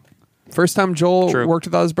movie. First time Joel True. worked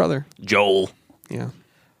without his brother. Joel. Yeah.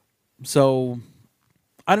 So,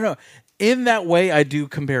 I don't know. In that way, I do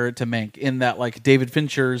compare it to Mank. In that, like, David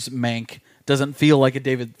Fincher's Mank doesn't feel like a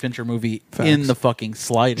David Fincher movie Facts. in the fucking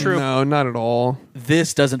slightest. No, not at all.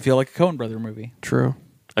 This doesn't feel like a Coen brother movie.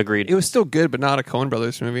 Agreed. It was still good, but not a Coen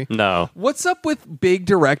brothers movie. No. What's up with big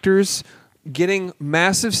directors getting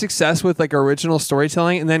massive success with like original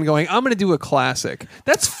storytelling and then going, I'm going to do a classic.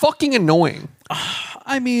 That's fucking annoying.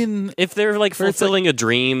 I mean, If they're like fulfilling a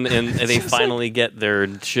dream and they finally get their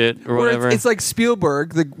shit or whatever. It's like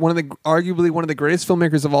Spielberg, arguably one of the greatest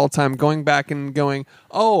filmmakers of all time, going back and going,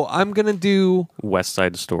 "Oh, I'm gonna do West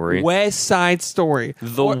Side Story. West Side Story,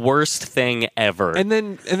 The worst thing ever. and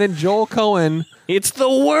then Joel Cohen, It's the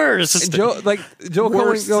worst. and Joel Cohen,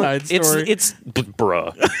 Worst goes, Side Story. It's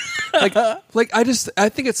bruh. I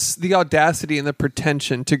think it's the audacity and the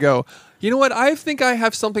pretension to go, you know what? I think I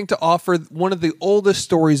have something to offer one of the oldest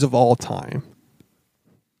stories of all time.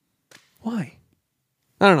 Why?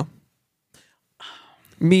 I don't know.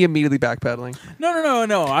 Me immediately backpedaling.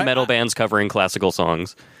 no. Metal bands covering classical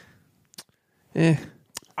songs. I'm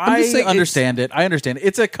I just saying understand it. I understand it.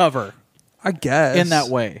 It's a cover I guess. in that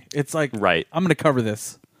way. It's like, Right. I'm going to cover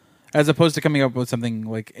this, as opposed to coming up with something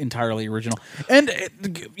like entirely original. And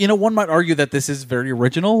one might argue that this is very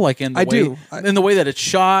original, like in the way that it's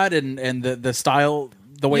shot and the style,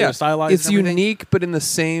 the way it was stylized. It's and everything. unique, but in that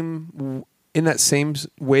same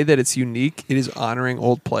way that it's unique, it is honoring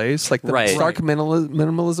old plays. Like the Right. stark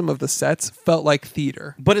minimalism of the sets felt like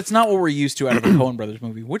theater. But it's not what we're used to out of a Coen Brothers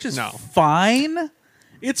movie, which is fine.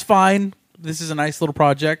 It's fine. This is a nice little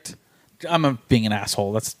project. I'm being an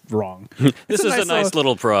asshole. That's wrong. This is a nice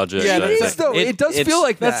little project. Yeah, I it is, think. though. It does feel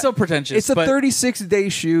like That's that. so pretentious. It's a but 36-day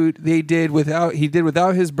shoot he did without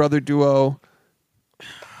his brother duo.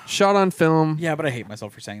 Shot on film. Yeah, but I hate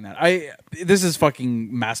myself for saying that. This is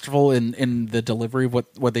fucking masterful in the delivery of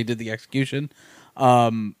what they did, the execution.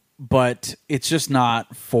 But it's just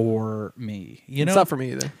not for me. You know, It's not for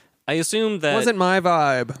me either. I assume that It wasn't my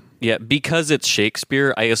vibe. Yeah, because it's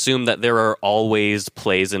Shakespeare, I assume that there are always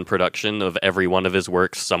plays in production of every one of his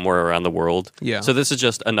works somewhere around the world. Yeah. So this is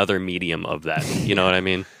just another medium of that. You know what I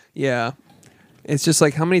mean? Yeah. It's just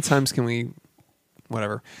like, how many times can we...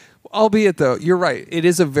 Whatever. Albeit, though, you're right.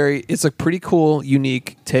 It's a pretty cool,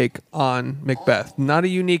 unique take on Macbeth. Not a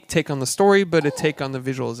unique take on the story, but a take on the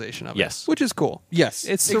visualization of it. Yes. Which is cool. Yes,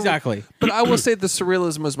 It's exactly. But I will say the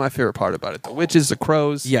surrealism was my favorite part about it. The witches, the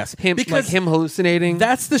crows. Yes. Because him hallucinating.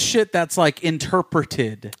 That's the shit that's like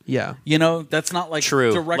interpreted. Yeah. You know, that's not like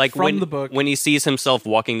True. direct Like from when, the book. when he sees himself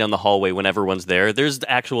walking down the hallway when everyone's there, there's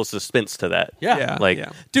actual suspense to that. Yeah. Like,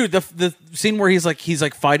 yeah. Dude, the scene where he's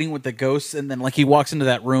like fighting with the ghosts, and then like he walks into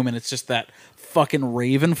that room, and it's just that fucking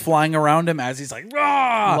raven flying around him as he's like,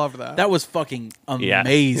 "Rah!" Love that. That was fucking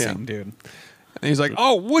amazing, Yeah. dude. And he's like,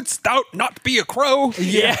 "Oh, wouldst thou not be a crow?"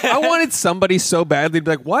 Yeah. I wanted somebody so badly to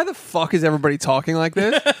be like, "Why the fuck is everybody talking like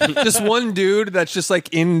this?" Just one dude that's just like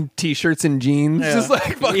in t-shirts and jeans, just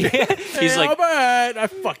like fucking. he's like, but I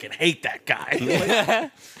fucking hate that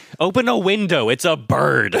guy. open a window. It's a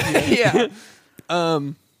bird. Yeah.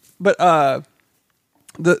 But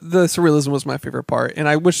the surrealism was my favorite part, and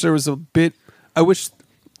I wish there was I wish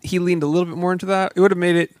he leaned a little bit more into that. It would have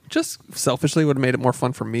made it, just selfishly, would have made it more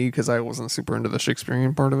fun for me because I wasn't super into the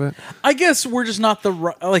Shakespearean part of it. I guess we're just not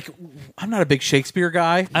I'm not a big Shakespeare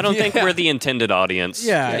guy. I don't think we're the intended audience.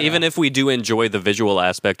 Yeah. Even if we do enjoy the visual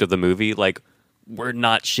aspect of the movie, like, we're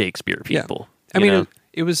not Shakespeare people. I you mean, know?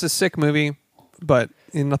 it was a sick movie, but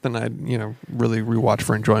nothing I'd really rewatch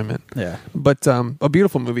for enjoyment. Yeah. But a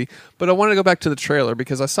beautiful movie. But I want to go back to the trailer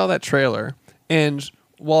because I saw that trailer, and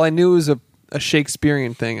while I knew it was a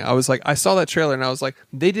Shakespearean thing, I was like, I saw that trailer and I was like,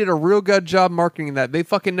 they did a real good job marketing that. They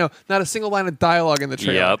fucking know. Not a single line of dialogue in the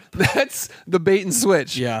trailer. Yep. That's the bait and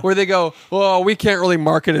switch. Yeah. Where they go, oh, we can't really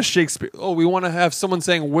market a Shakespeare. Oh, we want to have someone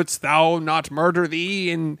saying, wouldst thou not murder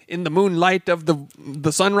thee in the moonlight of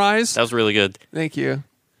the sunrise? That was really good. Thank you.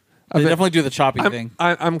 They definitely do the choppy thing.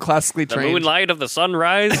 I'm classically The trained. moonlight of the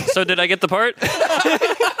sunrise. So did I get the part?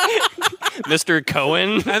 Mr.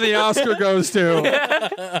 Cohen. And the Oscar goes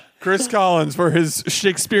to Chris Collins for his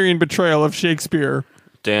Shakespearean betrayal of Shakespeare.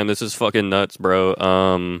 Damn, this is fucking nuts,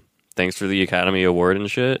 bro. Thanks for the Academy Award and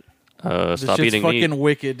shit. This Stop shit's eating fucking meat.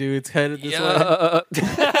 wicked, dude. It's headed this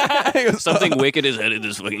way. Something wicked is headed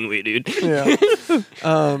this fucking way, dude. Yeah.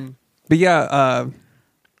 But yeah,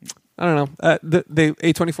 I don't know. The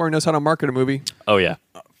A24 knows how to market a movie. Oh, yeah.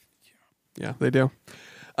 Yeah, they do.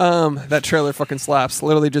 That trailer fucking slaps.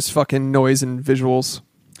 Literally just fucking noise and visuals.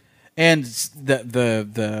 And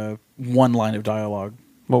the one line of dialogue.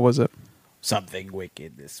 What was it? something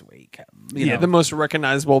wicked this way. The most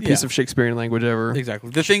recognizable piece Yeah. of Shakespearean language ever. Exactly.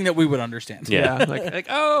 The thing that we would understand. Yeah. Yeah, like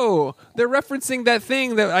oh, they're referencing that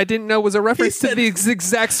thing that I didn't know was a reference to the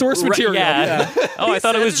exact source material. Yeah. Oh, I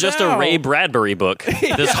thought it was said just thou. a Ray Bradbury book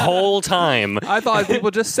this whole time. I thought people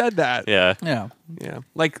just said that. Yeah. Yeah. Yeah.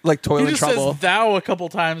 Like He toilet just trouble. says thou a couple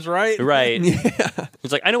times, right? Right.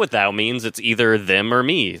 He's like, I know what thou means. It's either them or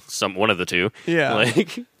me. One of the two. Yeah.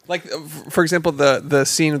 Like, For example, the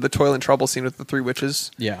scene of the toilet trouble scene with the three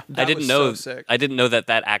witches. Yeah. That I didn't was know. so sick. I didn't know that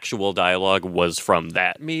actual dialogue was from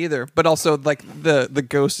that. Me either. But also like the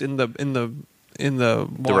ghost in the The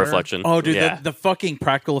water. reflection. Oh, dude, Yeah. the fucking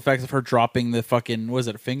practical effects of her dropping the fucking, was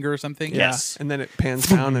it a finger or something? Yeah. Yes. And then it pans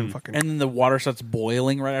down and fucking. And then the water starts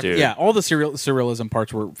boiling right after. Dude. Yeah, all the surrealism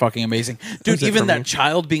parts were fucking amazing. Dude, That's it even for that me.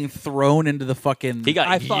 child being thrown into the fucking... He got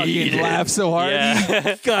I fucking yeeted. laughed so hard.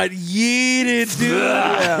 Yeah. got yeeted, dude.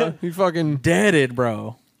 Yeah, he fucking. Deaded,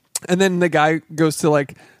 bro. And then the guy goes to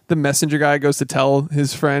like the messenger guy goes to tell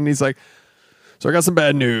his friend. He's like, "So I got some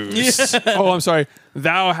bad news. Oh, I'm sorry.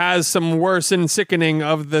 Thou has some worse and sickening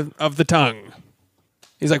of the tongue."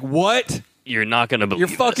 He's like, "What? You're not gonna believe Your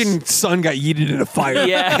this. fucking son got yeeted in a fire."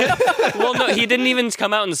 Yeah. Well, no, he didn't even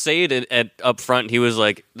come out and say it at up front. He was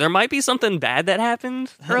like, "There might be something bad that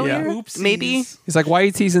happened earlier. Yeah. Oopsies. Maybe He's like, "Why are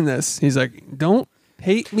you teasing this?" He's like, "Don't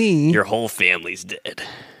hate me." your whole family's dead.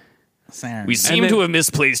 Saren. We seem then- to have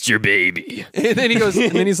misplaced your baby." And then he goes,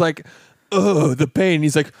 and then he's like, "Oh, the pain."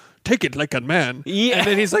 He's like, "Take it like a man." Yeah. And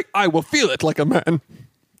then he's like, "I will feel it like a man." And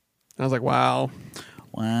I was like, "Wow."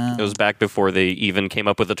 Wow. It was back before they even came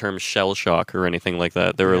up with the term shell shock or anything like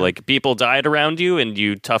that. They were like, people died around you and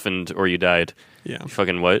you toughened or you died. Yeah. You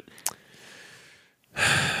fucking what?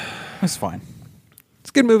 It's fine. It's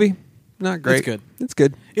a good movie. Not great. It's good. It's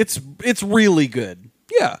good. It's really good.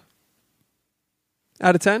 Yeah.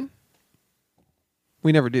 Out of 10?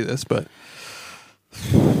 We never do this, but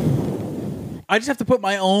I just have to put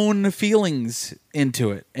my own feelings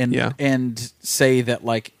into it and say that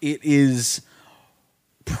like it is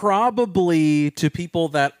probably to people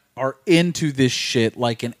that are into this shit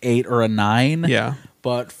like an 8 or a 9. yeah.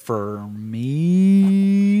 But for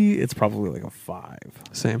me, it's probably like a 5.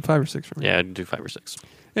 Same. 5 or 6 for me. Yeah, I'd do 5 or 6.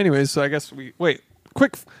 Anyways, so I guess wait,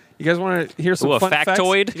 quick. You guys want to hear some Ooh, a fun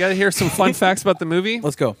factoid? facts? You got to hear some fun facts about the movie?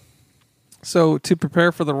 Let's go. So to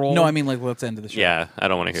prepare for the role. No, I mean like let's end the show. Yeah, I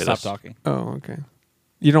don't want to hear Stop this. talking. Oh, okay.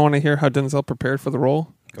 You don't want to hear how Denzel prepared for the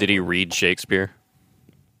role? Did he read Shakespeare?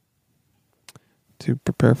 To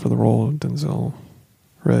prepare for the role, Denzel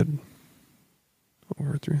read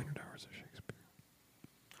over 300 hours of Shakespeare.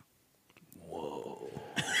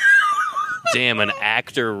 Damn, an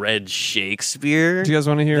actor read Shakespeare? Do you guys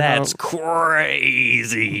want to hear That's how...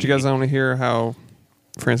 crazy. Do you guys want to hear how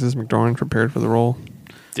Frances McDormand prepared for the role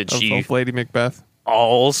Did of she Lady Macbeth?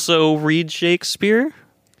 also read Shakespeare?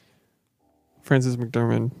 Frances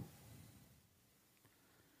McDormand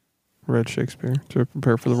read Shakespeare to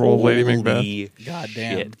prepare for the role of Lady Macbeth. Holy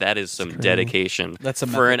Goddamn. shit, that is some crazy. dedication. That's a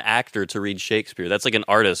for method. an actor to read Shakespeare. That's like an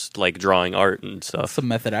artist like drawing art and That's stuff. some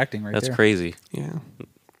method acting right That's there. crazy. Yeah.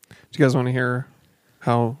 Do you guys want to hear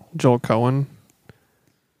how Joel Cohen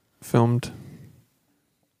filmed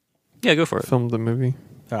Yeah, go for it. the movie?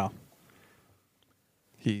 Oh.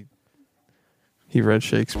 He read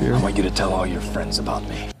Shakespeare. I want you to tell all your friends about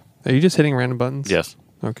me. Are you just hitting random buttons? Yes.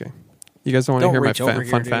 Okay. You guys don't want to Don't hear my reach over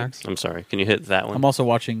here, fun dude. facts? I'm sorry. Can you hit that one? I'm also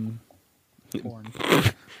watching porn.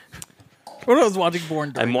 When I was watching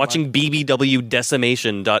porn, I'm watching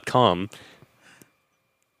bbwdecimation.com.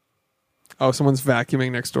 Oh, someone's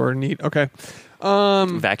vacuuming next door. Neat. Okay.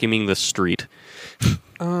 Vacuuming the street.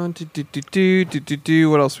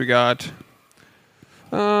 What else we got?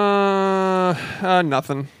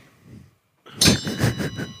 Nothing.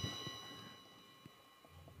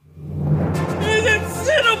 Is it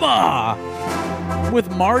cinema with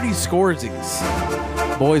Marty Scorsese?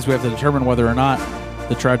 Boys, we have to determine whether or not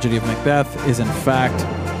the tragedy of Macbeth is in fact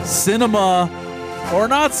cinema or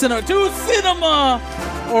not cinema. To cinema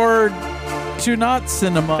or to not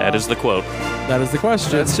cinema. That is the quote. That is the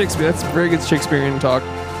question. That's Shakespeare. That's very good Shakespearean talk.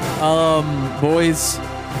 Boys,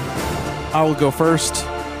 I will go first,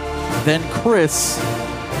 then Chris,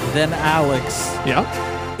 then Alex.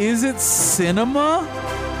 Yeah. Is it cinema?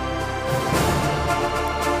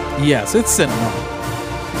 Yes, it's cinema.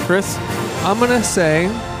 Chris, I'm going to say,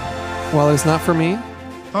 well, it's not for me.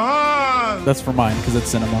 that's for mine because it's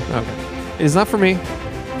cinema. Okay. It is not for me.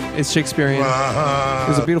 It's Shakespearean. It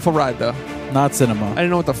was a beautiful ride, though. Not cinema. I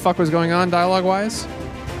didn't know what the fuck was going on dialogue-wise.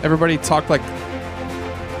 Everybody talked like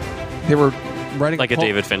they were writing Like a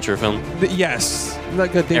David Fincher film. Yes,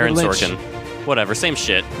 like a David Aaron Lynch. Sorkin. Whatever, same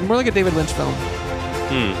shit. More like a David Lynch film.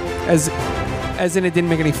 As in, it didn't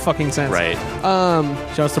make any fucking sense. Right.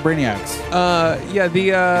 Shouts to Brainiacs. Yeah, the...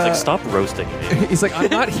 He's like, stop roasting me. he's like, I'm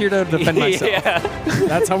not here to defend myself. Yeah.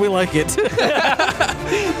 That's how we like it.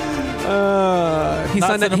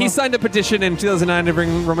 He signed a petition in 2009 to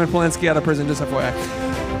bring Roman Polanski out of prison, just FYI.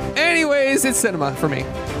 Anyways, it's cinema for me.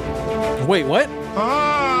 Wait, what?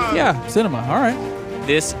 Yeah. Cinema. All right.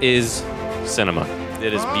 This is cinema.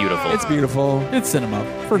 It is beautiful. It's beautiful. It's cinema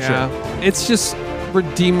for Yeah. sure. It's just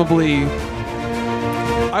redeemably...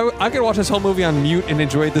 I could watch this whole movie on mute and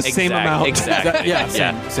enjoy it the same amount. Exactly. Yeah.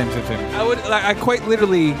 Yeah. Same. I quite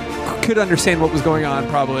literally could understand what was going on,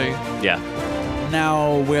 probably. Yeah.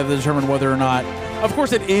 Now we have to determine whether or not. Of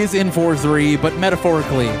course, it is in 4:3, but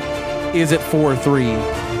metaphorically, is it 4:3?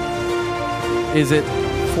 Is it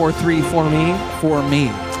 4-3 for me? for me?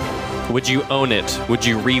 Would you own it? Would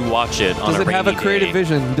you rewatch it on Does a it have a rainy creative day?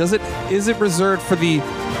 vision? Is it reserved for the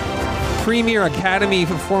Premier Academy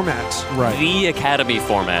format? Right. The Academy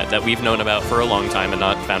format that we've known about for a long time and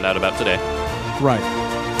not found out about today. Right.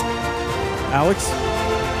 Alex?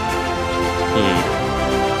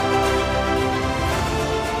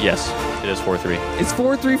 Yes, it is 4-3. It's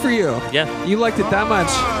 4-3 for you. Yeah. You liked it that much.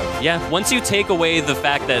 Yeah. Once you take away the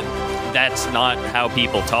fact that that's not how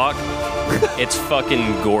people talk, it's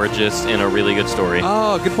fucking gorgeous and a really good story.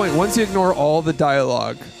 Oh, good point. Once you ignore all the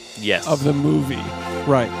dialogue Yes. of the movie.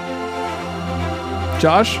 Right.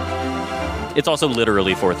 Josh? It's also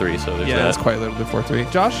literally 4-3, so there's Yeah, that. that's quite literally 4-3.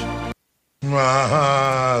 Josh?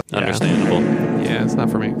 Understandable. Yeah, it's not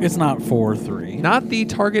for me. It's not 4:3. Not the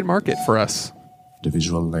target market for us. The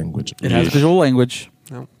visual language. It has visual language,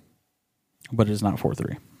 No. but it is not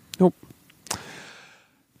 4:3. Nope.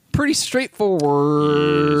 Pretty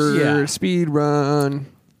straightforward. Yeah. Speed run.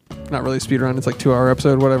 Not really speed run. It's like 2 hour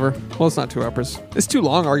episode, whatever. Well, it's not 2 hours. It's too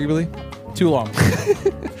long, arguably. Too long.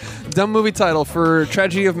 Dumb movie title for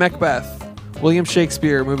Tragedy of Macbeth. William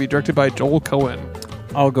Shakespeare movie directed by Joel Cohen.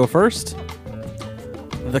 I'll go first.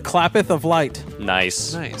 The Clapeth of Light.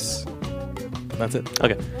 Nice. Nice. That's it.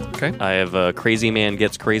 Okay. Okay. I have Crazy Man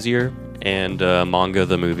Gets Crazier and Manga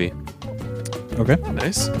the Movie. Okay.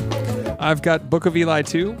 Nice. I've got Book of Eli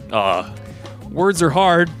 2. Words Are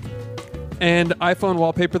Hard. And iPhone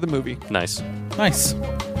Wallpaper the movie. Nice. Nice.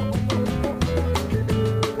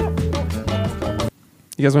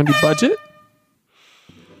 You guys want to do budget?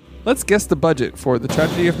 Let's guess the budget for the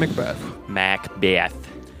Tragedy of Macbeth. Macbeth.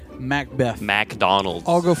 Macbeth. McDonald's.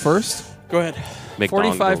 I'll go first. Go ahead.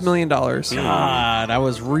 McDonald's. $45 million. God, I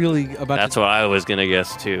was really about That's to... what I was going to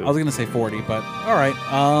guess, too. I was going to say 40, but all right.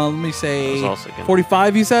 Let me say I was also gonna-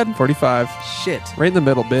 45, you said? 45. Shit. Right in the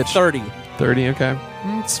middle, bitch. 30. 30, okay.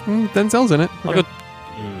 Denzel's in it. Okay.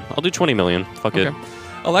 I'll do 20 million. Fuck it. Okay.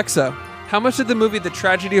 Alexa, how much did the movie The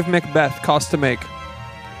Tragedy of Macbeth cost to make?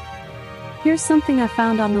 Here's something I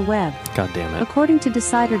found on the web. God damn it. According to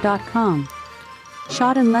Decider.com,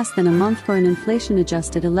 shot in less than a month for an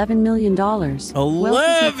inflation-adjusted $11 million.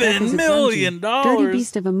 $11 million? Dirty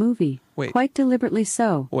beast of a movie. Wait. Quite deliberately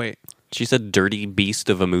so. Wait. She said dirty beast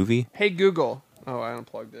of a movie? Hey, Google. Oh, I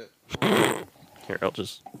unplugged it. Here, I'll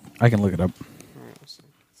just... I can look it up. All right, let's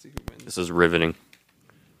see who wins. This is riveting.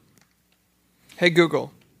 Hey,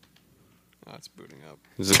 Google. Oh, it's booting up.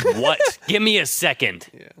 Is it, what? Give me a second.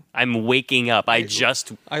 Yeah. I'm waking up. I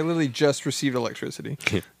literally just received electricity.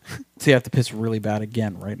 So you have to piss really bad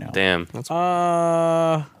again right now. Damn.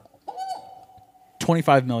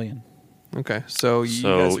 25 million. Okay, so you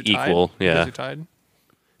So guys are tied? equal, You yeah. guys are tied?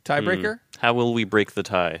 Tiebreaker? How will we break the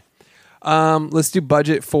tie? Let's do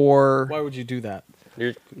budget for... Why would you do that?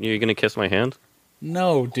 You're going to kiss my hand?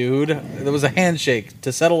 No, dude. There was a handshake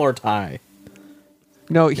to settle our tie.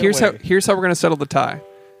 No, here's how way. we're going to settle the tie.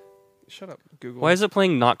 Shut up, Google. Why is it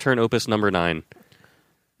playing Nocturne Opus number 9?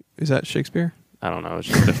 Is that Shakespeare? I don't know. It's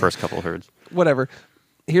just the first couple herds. Whatever.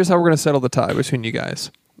 Here's how we're going to settle the tie between you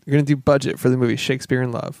guys. You're going to do budget for the movie Shakespeare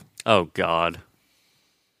in Love. Oh, God.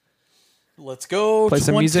 Let's go. Play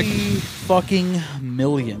some music. Fucking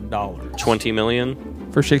million dollars. 20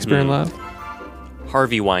 million? For Shakespeare in Love?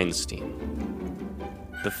 Harvey Weinstein.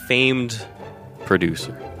 The famed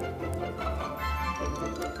producer.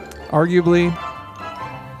 Arguably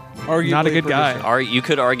not a good producer. guy. You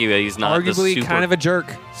could argue that he's not the Arguably super, kind of a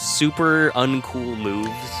jerk. super uncool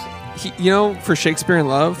moves. For Shakespeare in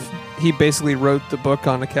Love, he basically wrote the book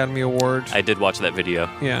on Academy Award. I did watch that video.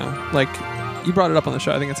 Yeah, like you brought it up on the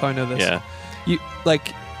show. I think that's how I know this. Yeah.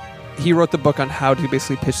 He wrote the book on how to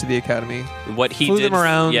basically pitch to the Academy. What he Flew did them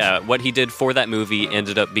around. Yeah, what he did for that movie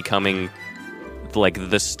ended up becoming like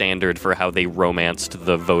the standard for how they romanced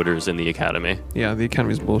the voters in the Academy. Yeah, the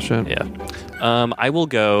Academy's bullshit. Yeah. I will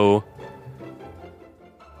go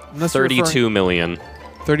Unless you're 32 million.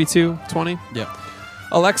 32.20. Yeah.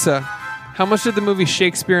 Alexa, how much did the movie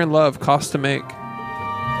Shakespeare in Love cost to make?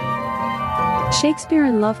 Shakespeare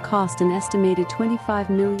in Love cost an estimated $25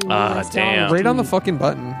 million. damn. to Right on the make. fucking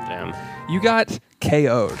button. Damn. You got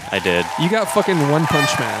KO'd. I did. You got fucking One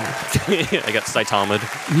Punch Man. I got Saitama.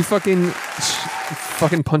 He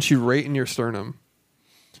fucking punch you right in your sternum.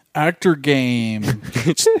 Actor game.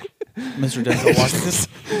 Mr. Denzel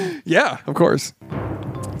Washington. Yeah, of course.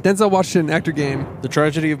 Denzel Washington, actor game. The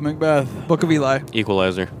Tragedy of Macbeth. Book of Eli.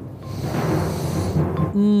 Equalizer.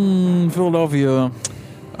 Philadelphia.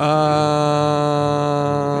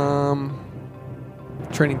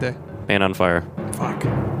 Training Day. Man on Fire. Fuck.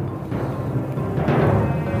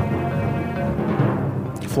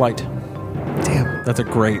 Flight. Damn. That's a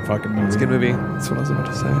great fucking movie. It's a good movie. That's what I was about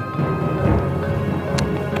to say.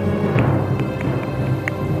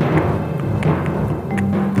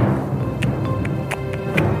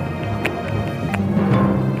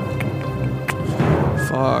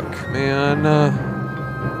 Fuck, man.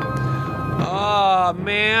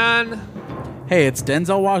 Man. Hey, it's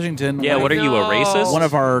Denzel Washington. Yeah, what are you, a racist? One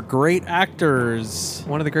of our great actors.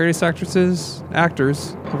 One of the greatest actors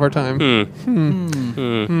of our time.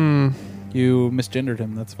 You misgendered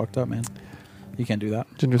him. That's fucked up, man. You can't do that.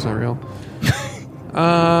 Gender's not real.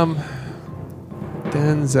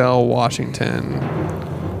 Denzel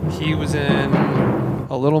Washington. He was in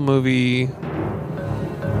a little movie.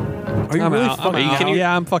 Are you I'm really out. I'm fucking out. Can you-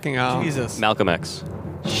 Yeah, I'm fucking out. Jesus. Malcolm X.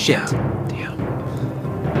 Shit. Damn.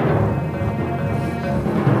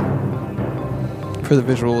 For the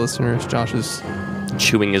visual listeners, Josh is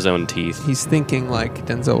Chewing his own teeth. he's thinking like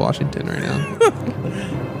Denzel Washington right now.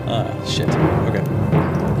 Shit. Okay.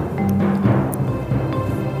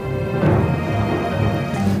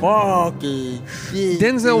 Fucking shit.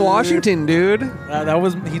 Denzel Washington, dude. That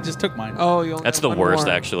was he just took mine. Oh, you only That's have the one worst,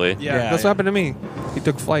 more. actually. Yeah, Yeah, that's yeah. what happened to me. He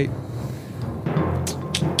took flight.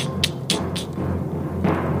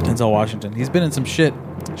 Denzel Washington. He's been in some shit.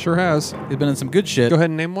 Sure has. He's been in some good shit. Go ahead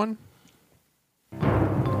and name one.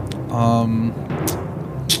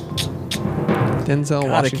 Denzel God,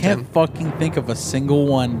 I Washington. can't fucking think of a single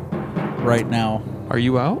one right now. Are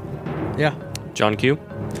you out? Yeah. John Q.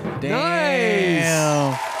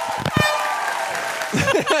 Damn.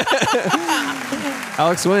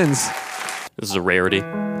 Alex wins. This is a rarity.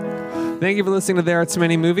 Thank you for listening to There Are Too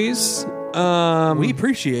Many Movies. We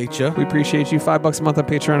appreciate you. We appreciate you. $5 a month on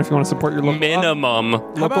Patreon if you want to support your local Minimum.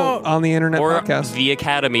 local about- on the internet Or podcast. the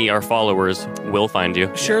Academy, our followers, will find you.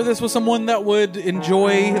 Share this with someone that would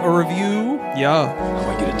enjoy a review. Yeah. I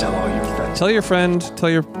want you to tell all your friends. Tell your friend, tell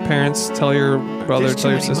your parents, tell your brother, There's tell too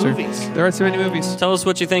your many sister. movies. There are too many movies. Tell us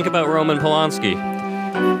what you think about Roman Polanski.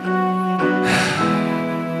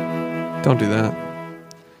 Don't do that.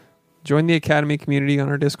 Join the Academy community on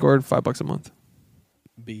our Discord. $5 a month.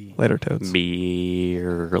 B. Later, toads. Be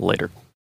later.